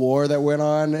political war that went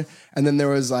on. And then there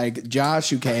was like Josh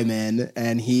who came in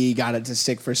and he got it to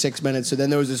stick for 6 minutes. So then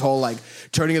there was this whole like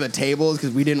turning of the tables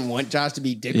because we didn't want Josh to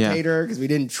be dictator because we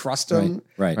didn't trust him.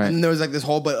 Right. And then there was like this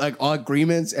whole but like all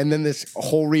agreements and then this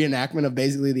whole reenactment of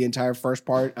basically the entire first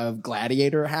part of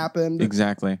Gladiator happened.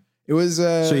 Exactly. It was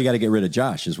So you got to get rid of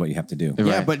Josh, is what you have to do.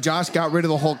 yeah, Right. but Josh got rid of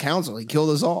the whole council. He killed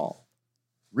us all.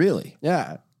 Really,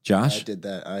 Yeah. I Josh? did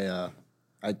that.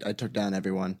 I took down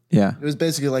everyone. Yeah. It was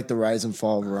basically like the rise and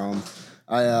fall of Rome.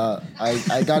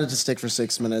 I got it to stick for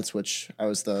 6 minutes, which I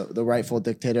was the rightful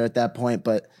dictator at that point.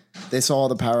 But they saw all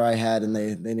the power I had, and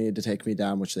they needed to take me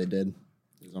down, which they did.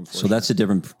 It was unfortunate. So that's the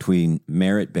difference between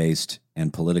merit based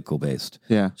and political based.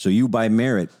 Yeah. So you, by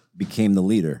merit, became the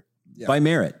leader. By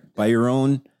merit, by your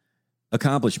own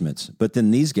accomplishments. But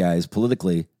then these guys,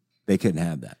 politically, they couldn't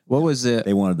have that. What was it?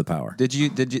 They wanted the power.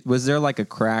 Was there like a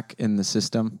crack in the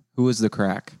system? Who was the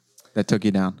crack that took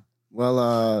you down?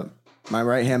 Well, my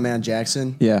right hand man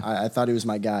Jackson. Yeah. I thought he was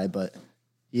my guy, but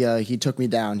he took me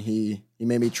down. He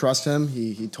made me trust him.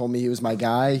 He told me he was my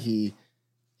guy. He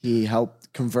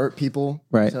helped convert people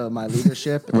Right. to my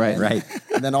leadership. Right. And- Right.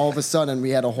 And then all of a sudden,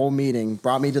 we had a whole meeting.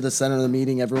 Brought me to the center of the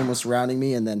meeting. Everyone was surrounding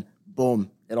me, and then boom,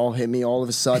 it all hit me. All of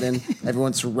a sudden,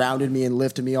 everyone surrounded me and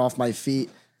lifted me off my feet.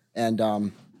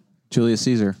 And Julius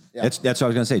Caesar. yeah, That's what I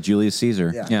was going to say. Julius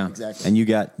Caesar. Yeah. exactly. And you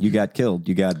got killed.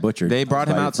 You got butchered. They brought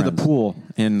him by your out to the friends. pool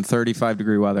in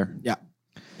 35-degree weather. Yeah.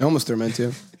 I almost threw him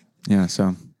into. Yeah.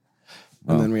 So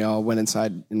And then we all went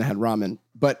inside and had ramen.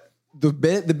 But the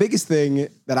biggest thing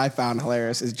that I found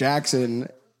hilarious is Jackson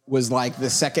was like the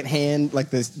second hand, like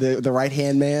the right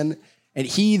hand man, and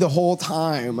he the whole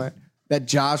time that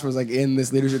Josh was like in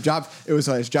this leadership job, it was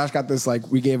like Josh got this like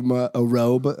we gave him a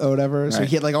robe or whatever, so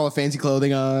he had like all the fancy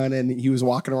clothing on, and he was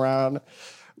walking around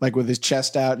like with his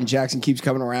chest out, and Jackson keeps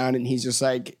coming around, and he's just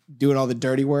like doing all the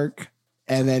dirty work,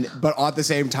 and then but at the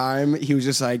same time he was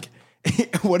just like,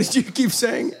 what did you keep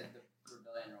saying?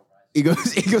 He goes,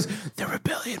 the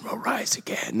rebellion will rise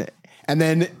again. And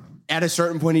then at a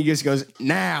certain point, he just goes,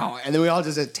 now. And then we all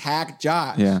just attack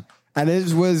Josh. Yeah. And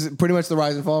it was pretty much the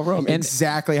rise and fall of Rome.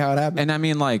 Exactly how it happened. And I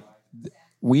mean, like,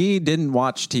 we didn't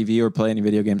watch TV or play any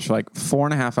video games for like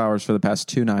 4.5 hours for the past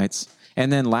 2 nights. And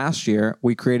then last year,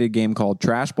 we created a game called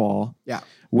Trash Ball, Yeah.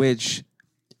 which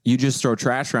you just throw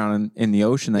trash around in the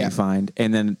ocean that Yeah. you find.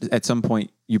 And then at some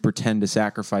point, you pretend to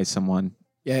sacrifice someone.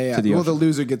 Yeah. to the Well, the ocean.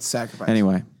 loser gets sacrificed.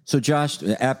 Anyway, So Josh,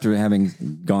 after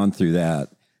having gone through that,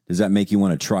 does that make you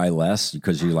want to try less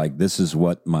because you're like, this is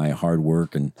what my hard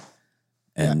work and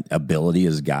ability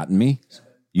has gotten me?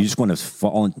 You just want to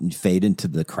fall and fade into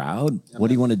the crowd? What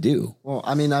do you want to do? Well,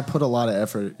 I mean, I put a lot of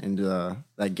effort into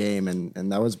that game,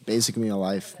 and that was basically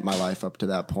my life up to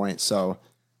that point. So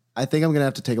I think I'm gonna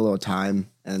have to take a little time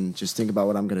and just think about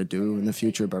what I'm gonna do in the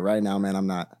future. But right now, man, I'm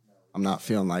not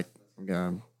feeling like I'm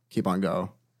gonna keep on going.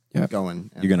 And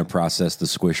You're going to process the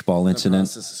squish ball incident?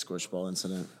 process the squish ball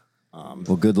incident.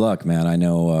 Well, good luck, man. I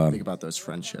know. Think about those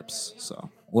friendships. So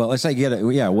Well, it's like,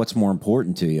 yeah, what's more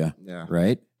important to you? Yeah.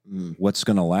 Right? What's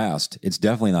going to last? It's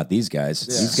definitely not these guys.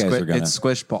 These guys are going it's to.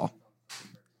 squish ball.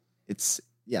 it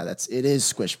is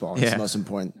squish ball. It's Yeah. the most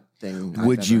important thing. I've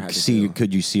Would ever you had to see? do.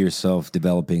 Could you see yourself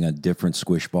developing a different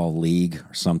squish ball league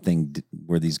or something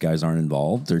where these guys aren't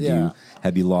involved? Or Yeah.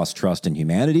 have you lost trust in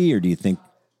humanity? Or do you think?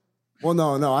 Well,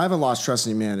 no, I haven't lost trust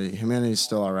in humanity. Humanity is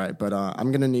still all right, but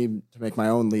I'm gonna need to make my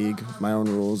own league, my own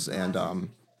rules, and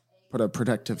put a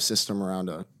protective system around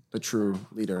the true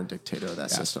leader and dictator of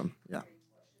that system. Yeah,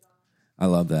 I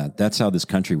love that. That's how this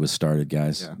country was started,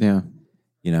 guys. Yeah.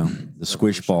 You know, the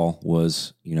squish ball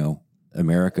was,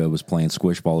 America was playing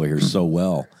squish ball over here so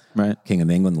well. Right. King of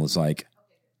England was like,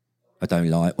 I don't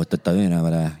like what they're doing over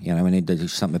there. You know, we need to do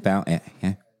something about it.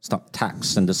 Yeah, stop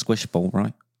taxing the squish ball,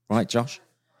 right? Right, Josh?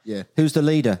 Yeah. Who's the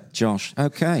leader? Josh.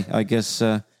 Okay, I guess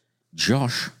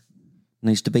Josh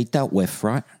needs to be dealt with,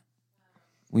 right?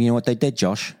 Well, you know what they did,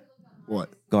 Josh? What?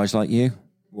 Guys like you,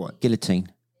 What?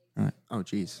 guillotine. Oh,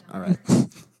 geez. All right.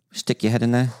 Stick your head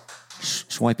in there,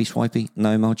 swipey,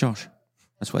 no more Josh.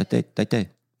 That's what they did.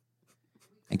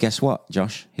 And guess what,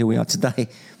 Josh? Here we are today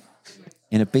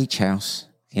in a beach house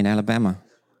in Alabama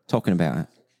talking about it.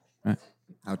 Right?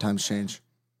 How times change.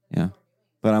 Yeah.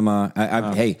 But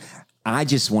hey, I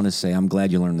just want to say I'm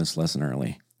glad you learned this lesson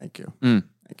early. Thank you.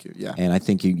 Thank you. Yeah. And I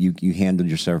think you handled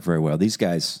yourself very well. These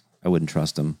guys, I wouldn't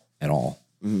trust them at all.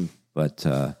 But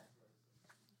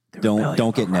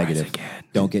don't get negative.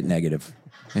 Don't get negative.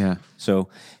 Yeah. So,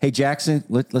 hey, Jackson,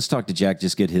 let's talk to Jack,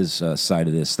 just get his side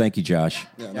of this. Thank you, Josh.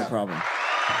 Yeah, no problem.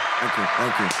 Thank you.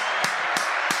 Thank you.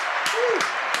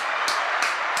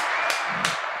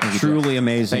 Truly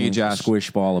amazing Thank you, Josh.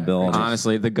 squish ball ability.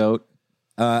 Honestly, the GOAT.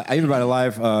 Everybody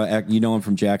live, you know him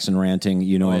from Jackson Ranting.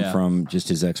 You know him from just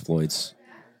his exploits.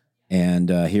 And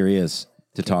here he is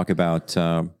to talk about,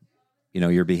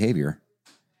 your behavior.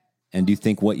 And do you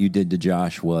think what you did to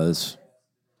Josh was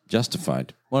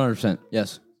justified? 100%.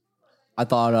 Yes. I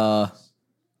thought,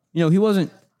 he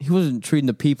wasn't treating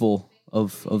the people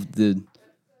of the,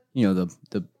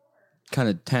 the kind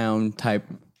of town type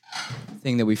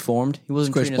thing that we formed. He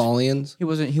wasn't treating us, Squishballians.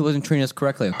 he wasn't treating us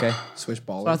correctly. Okay.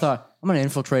 Swishballers. So I thought I'm gonna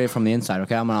infiltrate it from the inside.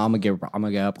 Okay. I'm gonna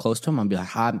get up close to him. I'm gonna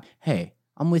be like, hey,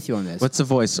 I'm with you on this. What's the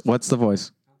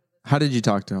voice? How did you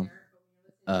talk to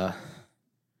him?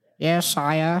 Yes,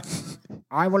 sire.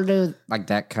 I will do like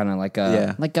that kind of like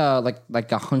a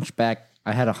hunchback.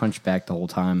 I had a hunchback the whole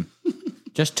time,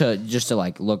 just to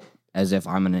like look as if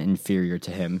I'm an inferior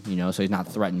to him, so he's not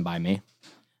threatened by me.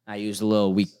 I used a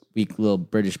little weak little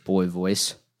British boy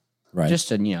voice, Right. just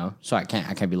to so I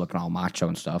can't be looking all macho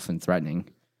and stuff and threatening.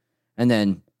 And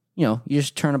then you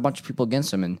just turn a bunch of people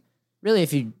against him, and really,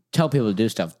 if you tell people to do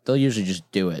stuff, they'll usually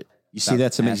just do it. You see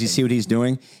that's amazing. You see what he's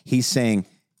doing? He's saying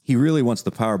he really wants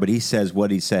the power, but he says, what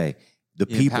did he say? The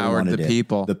He people empowered wanted the it.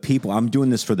 people. The people. I'm doing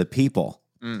this for the people.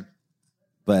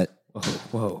 But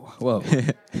Whoa!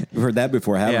 we've heard that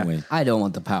before, haven't we? I don't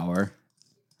want the power.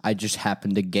 I just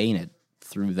happened to gain it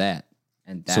through that,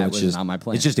 and that it's was just not my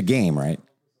plan. It's just a game, right?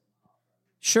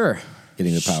 Sure.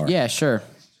 Getting the power. Yeah, sure.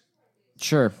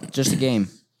 Just a game.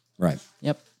 Right.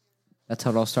 Yep. That's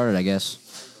how it all started, I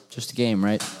guess. Just a game,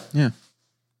 right? Yeah.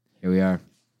 Here we are.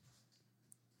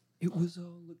 It was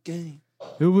all a game.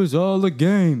 It was all a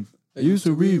game. I used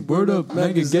to read Word Up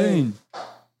magazine.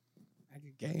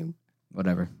 Game.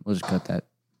 Whatever. We'll just cut that.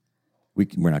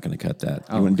 We're not going to cut that.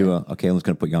 Oh, You want to do okay, I'm just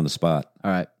going to put you on the spot.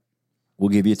 All right. We'll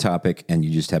give you a topic, and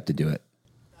you just have to do it.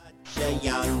 A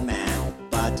young man,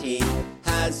 but he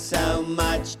has so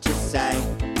much to say,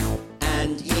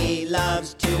 and he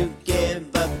loves to give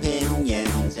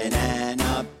opinions in an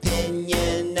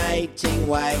opinionating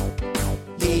way.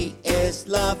 He is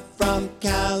loved from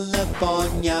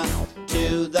California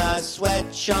to the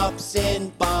sweatshops in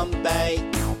Bombay.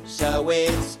 So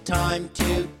it's time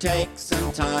to take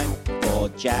some time for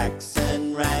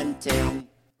Jackson Ranting.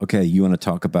 Okay, you want to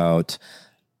talk about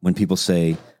when people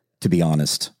say, to be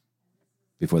honest,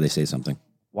 before they say something.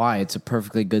 Why? It's a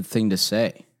perfectly good thing to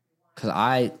say. Because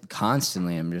I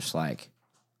constantly am just like,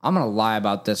 I'm going to lie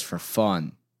about this for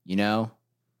fun,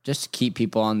 just to keep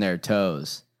people on their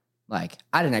toes. Like,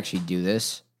 I didn't actually do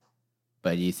this,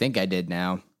 but you think I did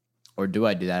now. Or do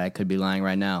I do that? I could be lying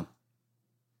right now.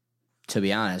 To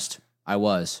be honest, I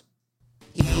was.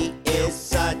 He is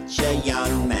such a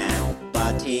young man,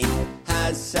 but he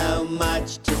has so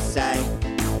much to say,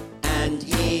 and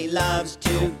he loves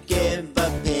to give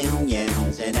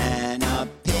opinions in an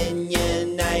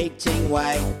opinionating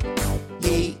way.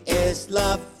 He is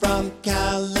loved from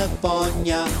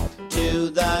California to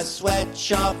the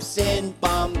sweatshops in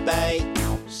Bombay.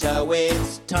 So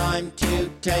it's time to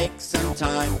take some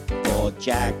time for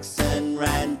Jackson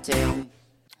Ranting.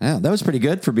 Yeah, that was pretty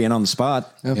good for being on the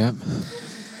spot. Yep.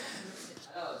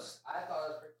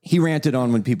 He ranted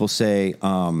on when people say,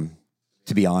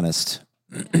 to be honest.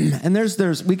 And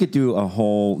there's we could do a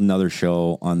whole nother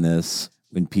show on this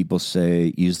when people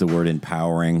say, use the word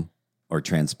empowering or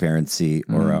transparency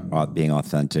or being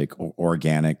authentic or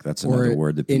organic. That's another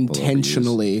word that people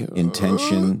intentionally. overuse.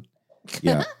 Intention.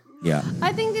 Yeah. Yeah.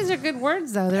 I think these are good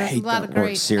words, though. There's a lot of Or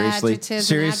great seriously? adjectives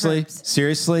Seriously? and adverbs.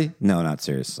 Seriously? No, not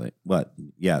seriously. But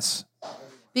yes.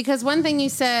 Because one thing you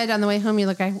said on the way home, you're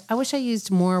like, I wish I used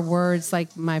more words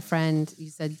like my friend, you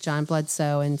said John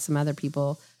Bledsoe and some other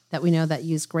people that we know that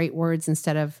use great words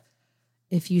instead of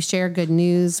if you share good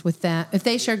news with them, if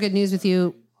they share good news with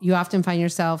you, you often find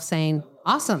yourself saying,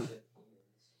 awesome.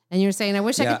 And you're saying, I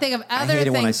wish I could think of other I hate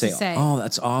it things when I to say. oh,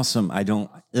 that's awesome. I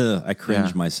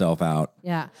cringe myself out.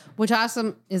 Yeah. Which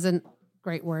awesome isn't a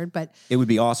great word, but It would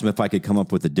be awesome if I could come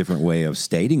up with a different way of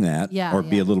stating that or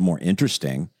be a little more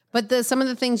interesting. some of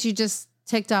the things you just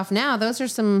ticked off now, those are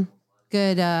some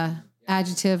good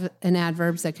adjective and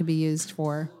adverbs that could be used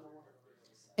for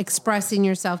expressing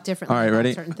yourself differently. All right, about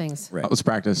ready? certain things. Right. Let's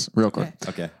practice real quick.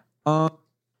 Okay.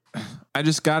 I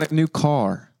just got a new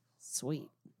car. Sweet.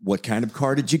 What kind of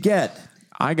car did you get?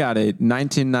 I got a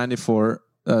 1994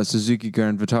 Suzuki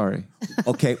Grand Vitara.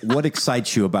 Okay. What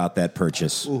excites you about that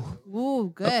purchase?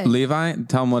 Ooh, good. Levi,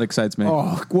 tell them what excites me.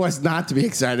 Oh, what's not to be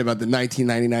excited about the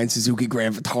 1999 Suzuki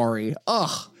Grand Vitara?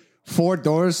 Ugh. 4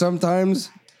 doors sometimes,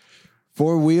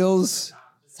 4 wheels,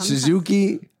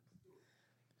 Suzuki.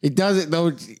 It doesn't,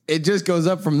 though. It just goes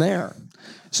up from there.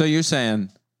 So you're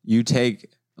saying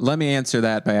let me answer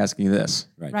that by asking you this.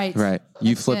 Right. Right.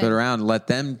 You That's flip good. it around, let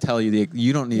them tell you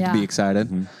you don't need to be Yeah.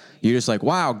 excited. You're just like,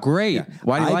 wow, great.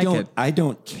 Why do you like it? I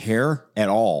don't care at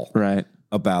all Right.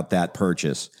 about that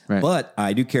purchase, Right. but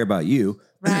I do care about you.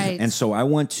 Right. And so I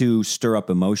want to stir up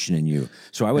emotion in you.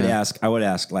 So I would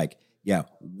ask like,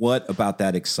 what about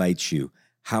that excites you?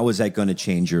 How is that going to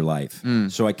change your life?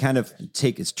 So I kind of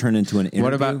turn into an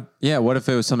interview. What if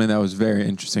it was something that was very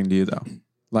interesting to you though?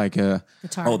 Like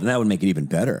Guitar. Oh, then that would make it even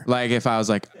better. like if I was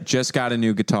like, just got a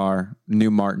new guitar,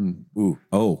 new Martin. Ooh,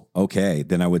 oh, okay.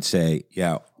 Then I would say,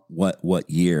 what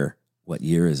year? What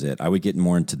year is it? I would get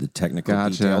more into the technical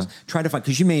Gotcha. details. Try to find,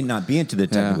 because you may not be into the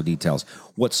technical details.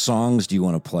 What songs do you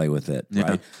want to play with it?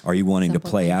 Right? Are you wanting to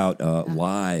play out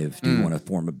live? Do you want to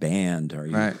form a band? Are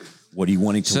you? Right. What are you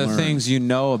wanting to So learn? things you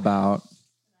know about,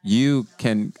 you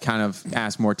can kind of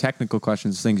ask more technical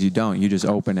questions. Things you don't, you just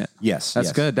open it. Yes, That's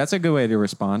yes. good. That's a good way to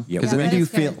respond. Yeah. Yeah, When that do you is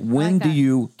feel? good. I When like do that.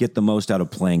 you get the most out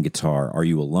of playing guitar? Are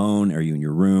you alone? Are you in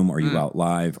your room? Are you out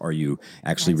live? Are you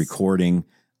actually recording?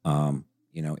 And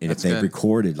if they've good.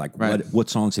 recorded, like Right. what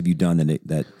songs have you done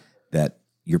that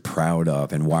you're proud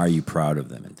of, and why are you proud of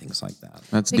them, and things like that.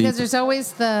 That's Because deep. there's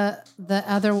always the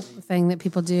other thing that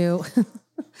people do.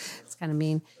 It's kind of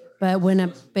mean, but when they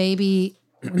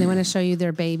want to show you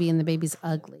their baby and the baby's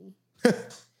ugly,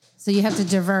 so you have to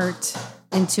divert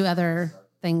into other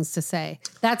things to say.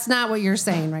 That's not what you're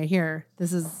saying right here.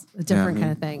 This is a different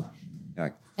kind of thing,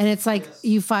 and it's like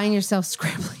you find yourself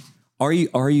scrambling. Are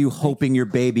you hoping your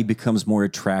baby becomes more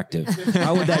attractive?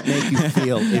 How would that make you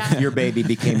feel if your baby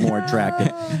became more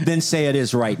attractive? Then say it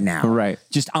is right now. Right.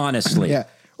 Just honestly. Yeah.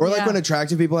 Or like Yeah. when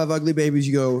attractive people have ugly babies,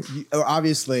 you go,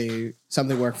 obviously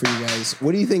something worked for you guys.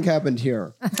 What do you think happened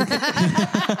here?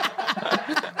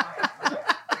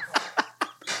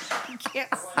 You can't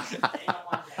say that.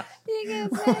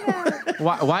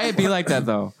 Why it be like that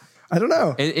though? I don't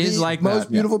know. It is The like most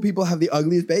that. beautiful people have the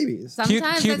ugliest babies.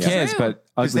 Sometimes Cute it's kids, true. but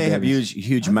Because ugly they have babies.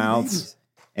 huge mouths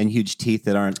and huge teeth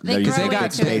that aren't. They they're grow usually into big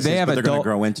it. spaces, They have but they're going to adult.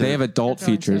 grow into. They have it. adult They'll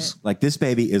grow into features. Like this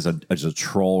baby is a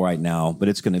troll right now, but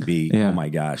it's going to be. Yeah. Oh my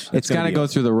gosh! It's gonna got to be go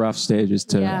through the rough stages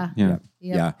to. Yeah. Yeah.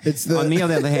 Yeah. It's the- On the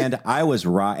other hand, I was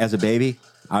as a baby,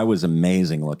 I was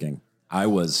amazing looking. I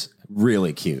was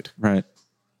really cute. Right.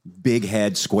 Big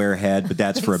head, square head, but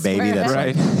that's for a baby. Square That's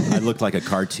head. like, I looked like a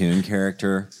cartoon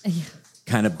character.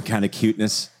 Kind of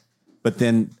cuteness. But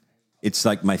then it's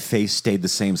like my face stayed the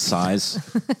same size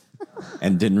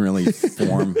and didn't really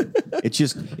form.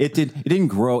 It didn't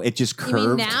grow. It just You mean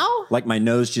curved. now? Like my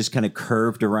nose just kind of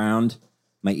curved around.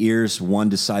 My ears, one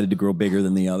decided to grow bigger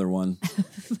than the other one.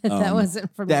 That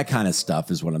wasn't for me. That kind of stuff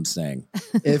is what I'm saying.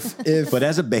 If But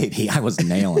as a baby, I was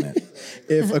nailing it.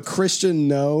 if a Christian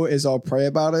no is all pray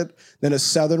about it, then a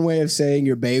Southern way of saying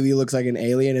your baby looks like an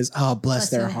alien is bless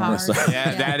their heart.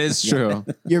 Yeah, that is true.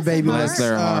 Your baby Bless looks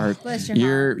their heart. Bless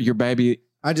your Your baby.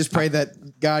 I just pray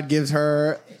that God gives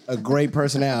her a great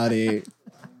personality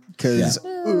because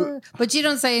But you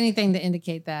don't say anything to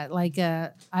indicate that. Like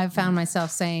I found myself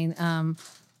saying, "Oh,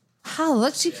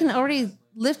 look, she can already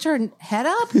lift her head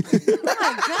up." Oh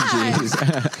my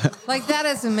god! Like that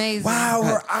is amazing. wow,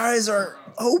 her eyes are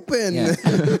open.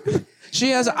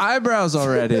 She has eyebrows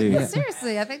already.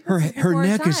 Seriously, I think Her this is the her fourth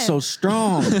neck is time. so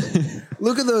strong.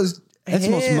 Look at those. That's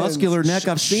the most hands. muscular neck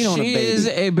I've seen on a She baby. is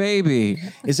a baby.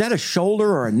 Is that a shoulder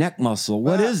or a neck muscle?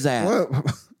 What is that?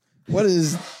 What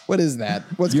is that?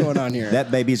 What's going on here?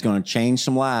 That baby's going to change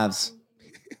some lives.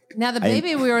 Now the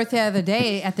baby we were with the other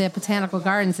day at the botanical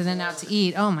gardens and then out to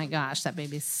eat. Oh my gosh, that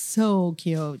baby's so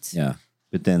cute. Yeah.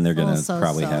 But then they're going to so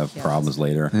probably have cute. problems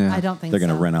later. I don't think They're going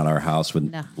to so. rent out our house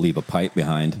and No. leave a pipe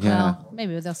behind. Well,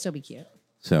 maybe they'll still be cute.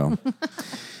 So,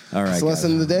 all right. It's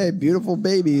lesson of the day. Beautiful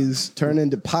babies turn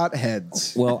into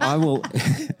potheads. Well, I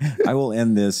will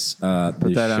end this that on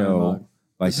the show mug.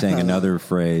 by saying another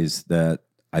phrase that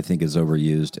I think is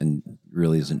overused and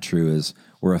really isn't true is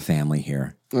we're a family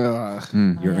here.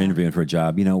 You're interviewing for a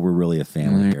job. You know, we're really a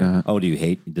family you're here. not. Oh,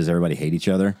 does everybody hate each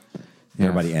other? Yeah.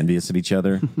 Everybody envious of each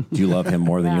other? Do you love him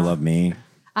more than you love me?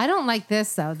 I don't like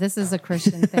this though. This is a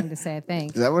Christian thing to say, I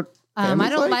think. Is that what? I family's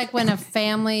don't like when a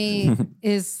family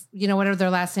is, whatever their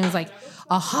last name is, like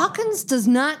a Hawkins does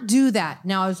not do that.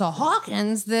 Now it's a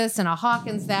Hawkins this and a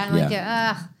Hawkins that.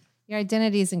 And your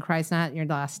identity is in Christ, not your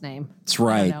last name. That's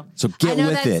right. I don't know. So get I know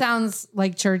with that it. sounds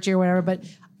like churchy or whatever, but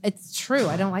it's true.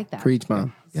 I don't like that. Preach,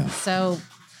 Mom. Yeah. So,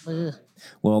 ugh.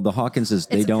 Well, the Hawkinses,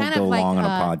 they It's don't kind go of like, along on a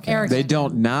podcast. arrogant. They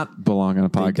don't not belong on a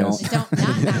podcast. don't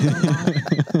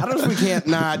not I don't know if we can't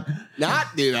not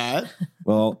do that.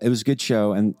 Well, it was a good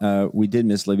show, and we did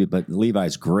miss Levi, but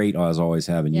Levi's great as always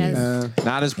having Yes. you.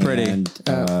 Not as pretty. And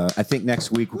I think next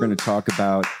week we're going to talk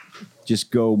about just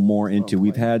go more into.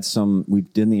 We've done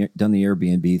the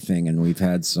Airbnb thing, and we've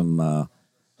had some.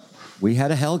 We had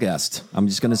a hell guest. I'm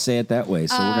just going to say it that way.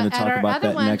 So we're going to at talk our about other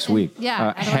that one, next week.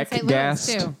 Yeah, Heck St. Louis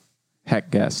guest. too.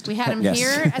 Heck guest. We had him Yes. here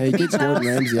at Hey, the get beach Gordon house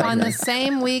Ramsay out on here. the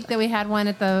same week that we had one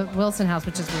at the Wilson house,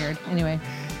 which is weird. Anyway,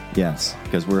 Yes,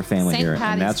 because we're a family St. here,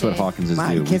 Patty's and that's what Day. Hawkins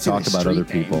Mine do. We can't say talk the about other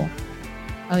street name. people.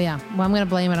 oh yeah. Well, I'm going to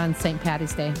blame it on St.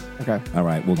 Patty's Day. Okay. All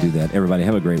right, we'll do that. Everybody,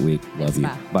 have a great week. Love Thanks, you.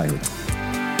 bye. Bye.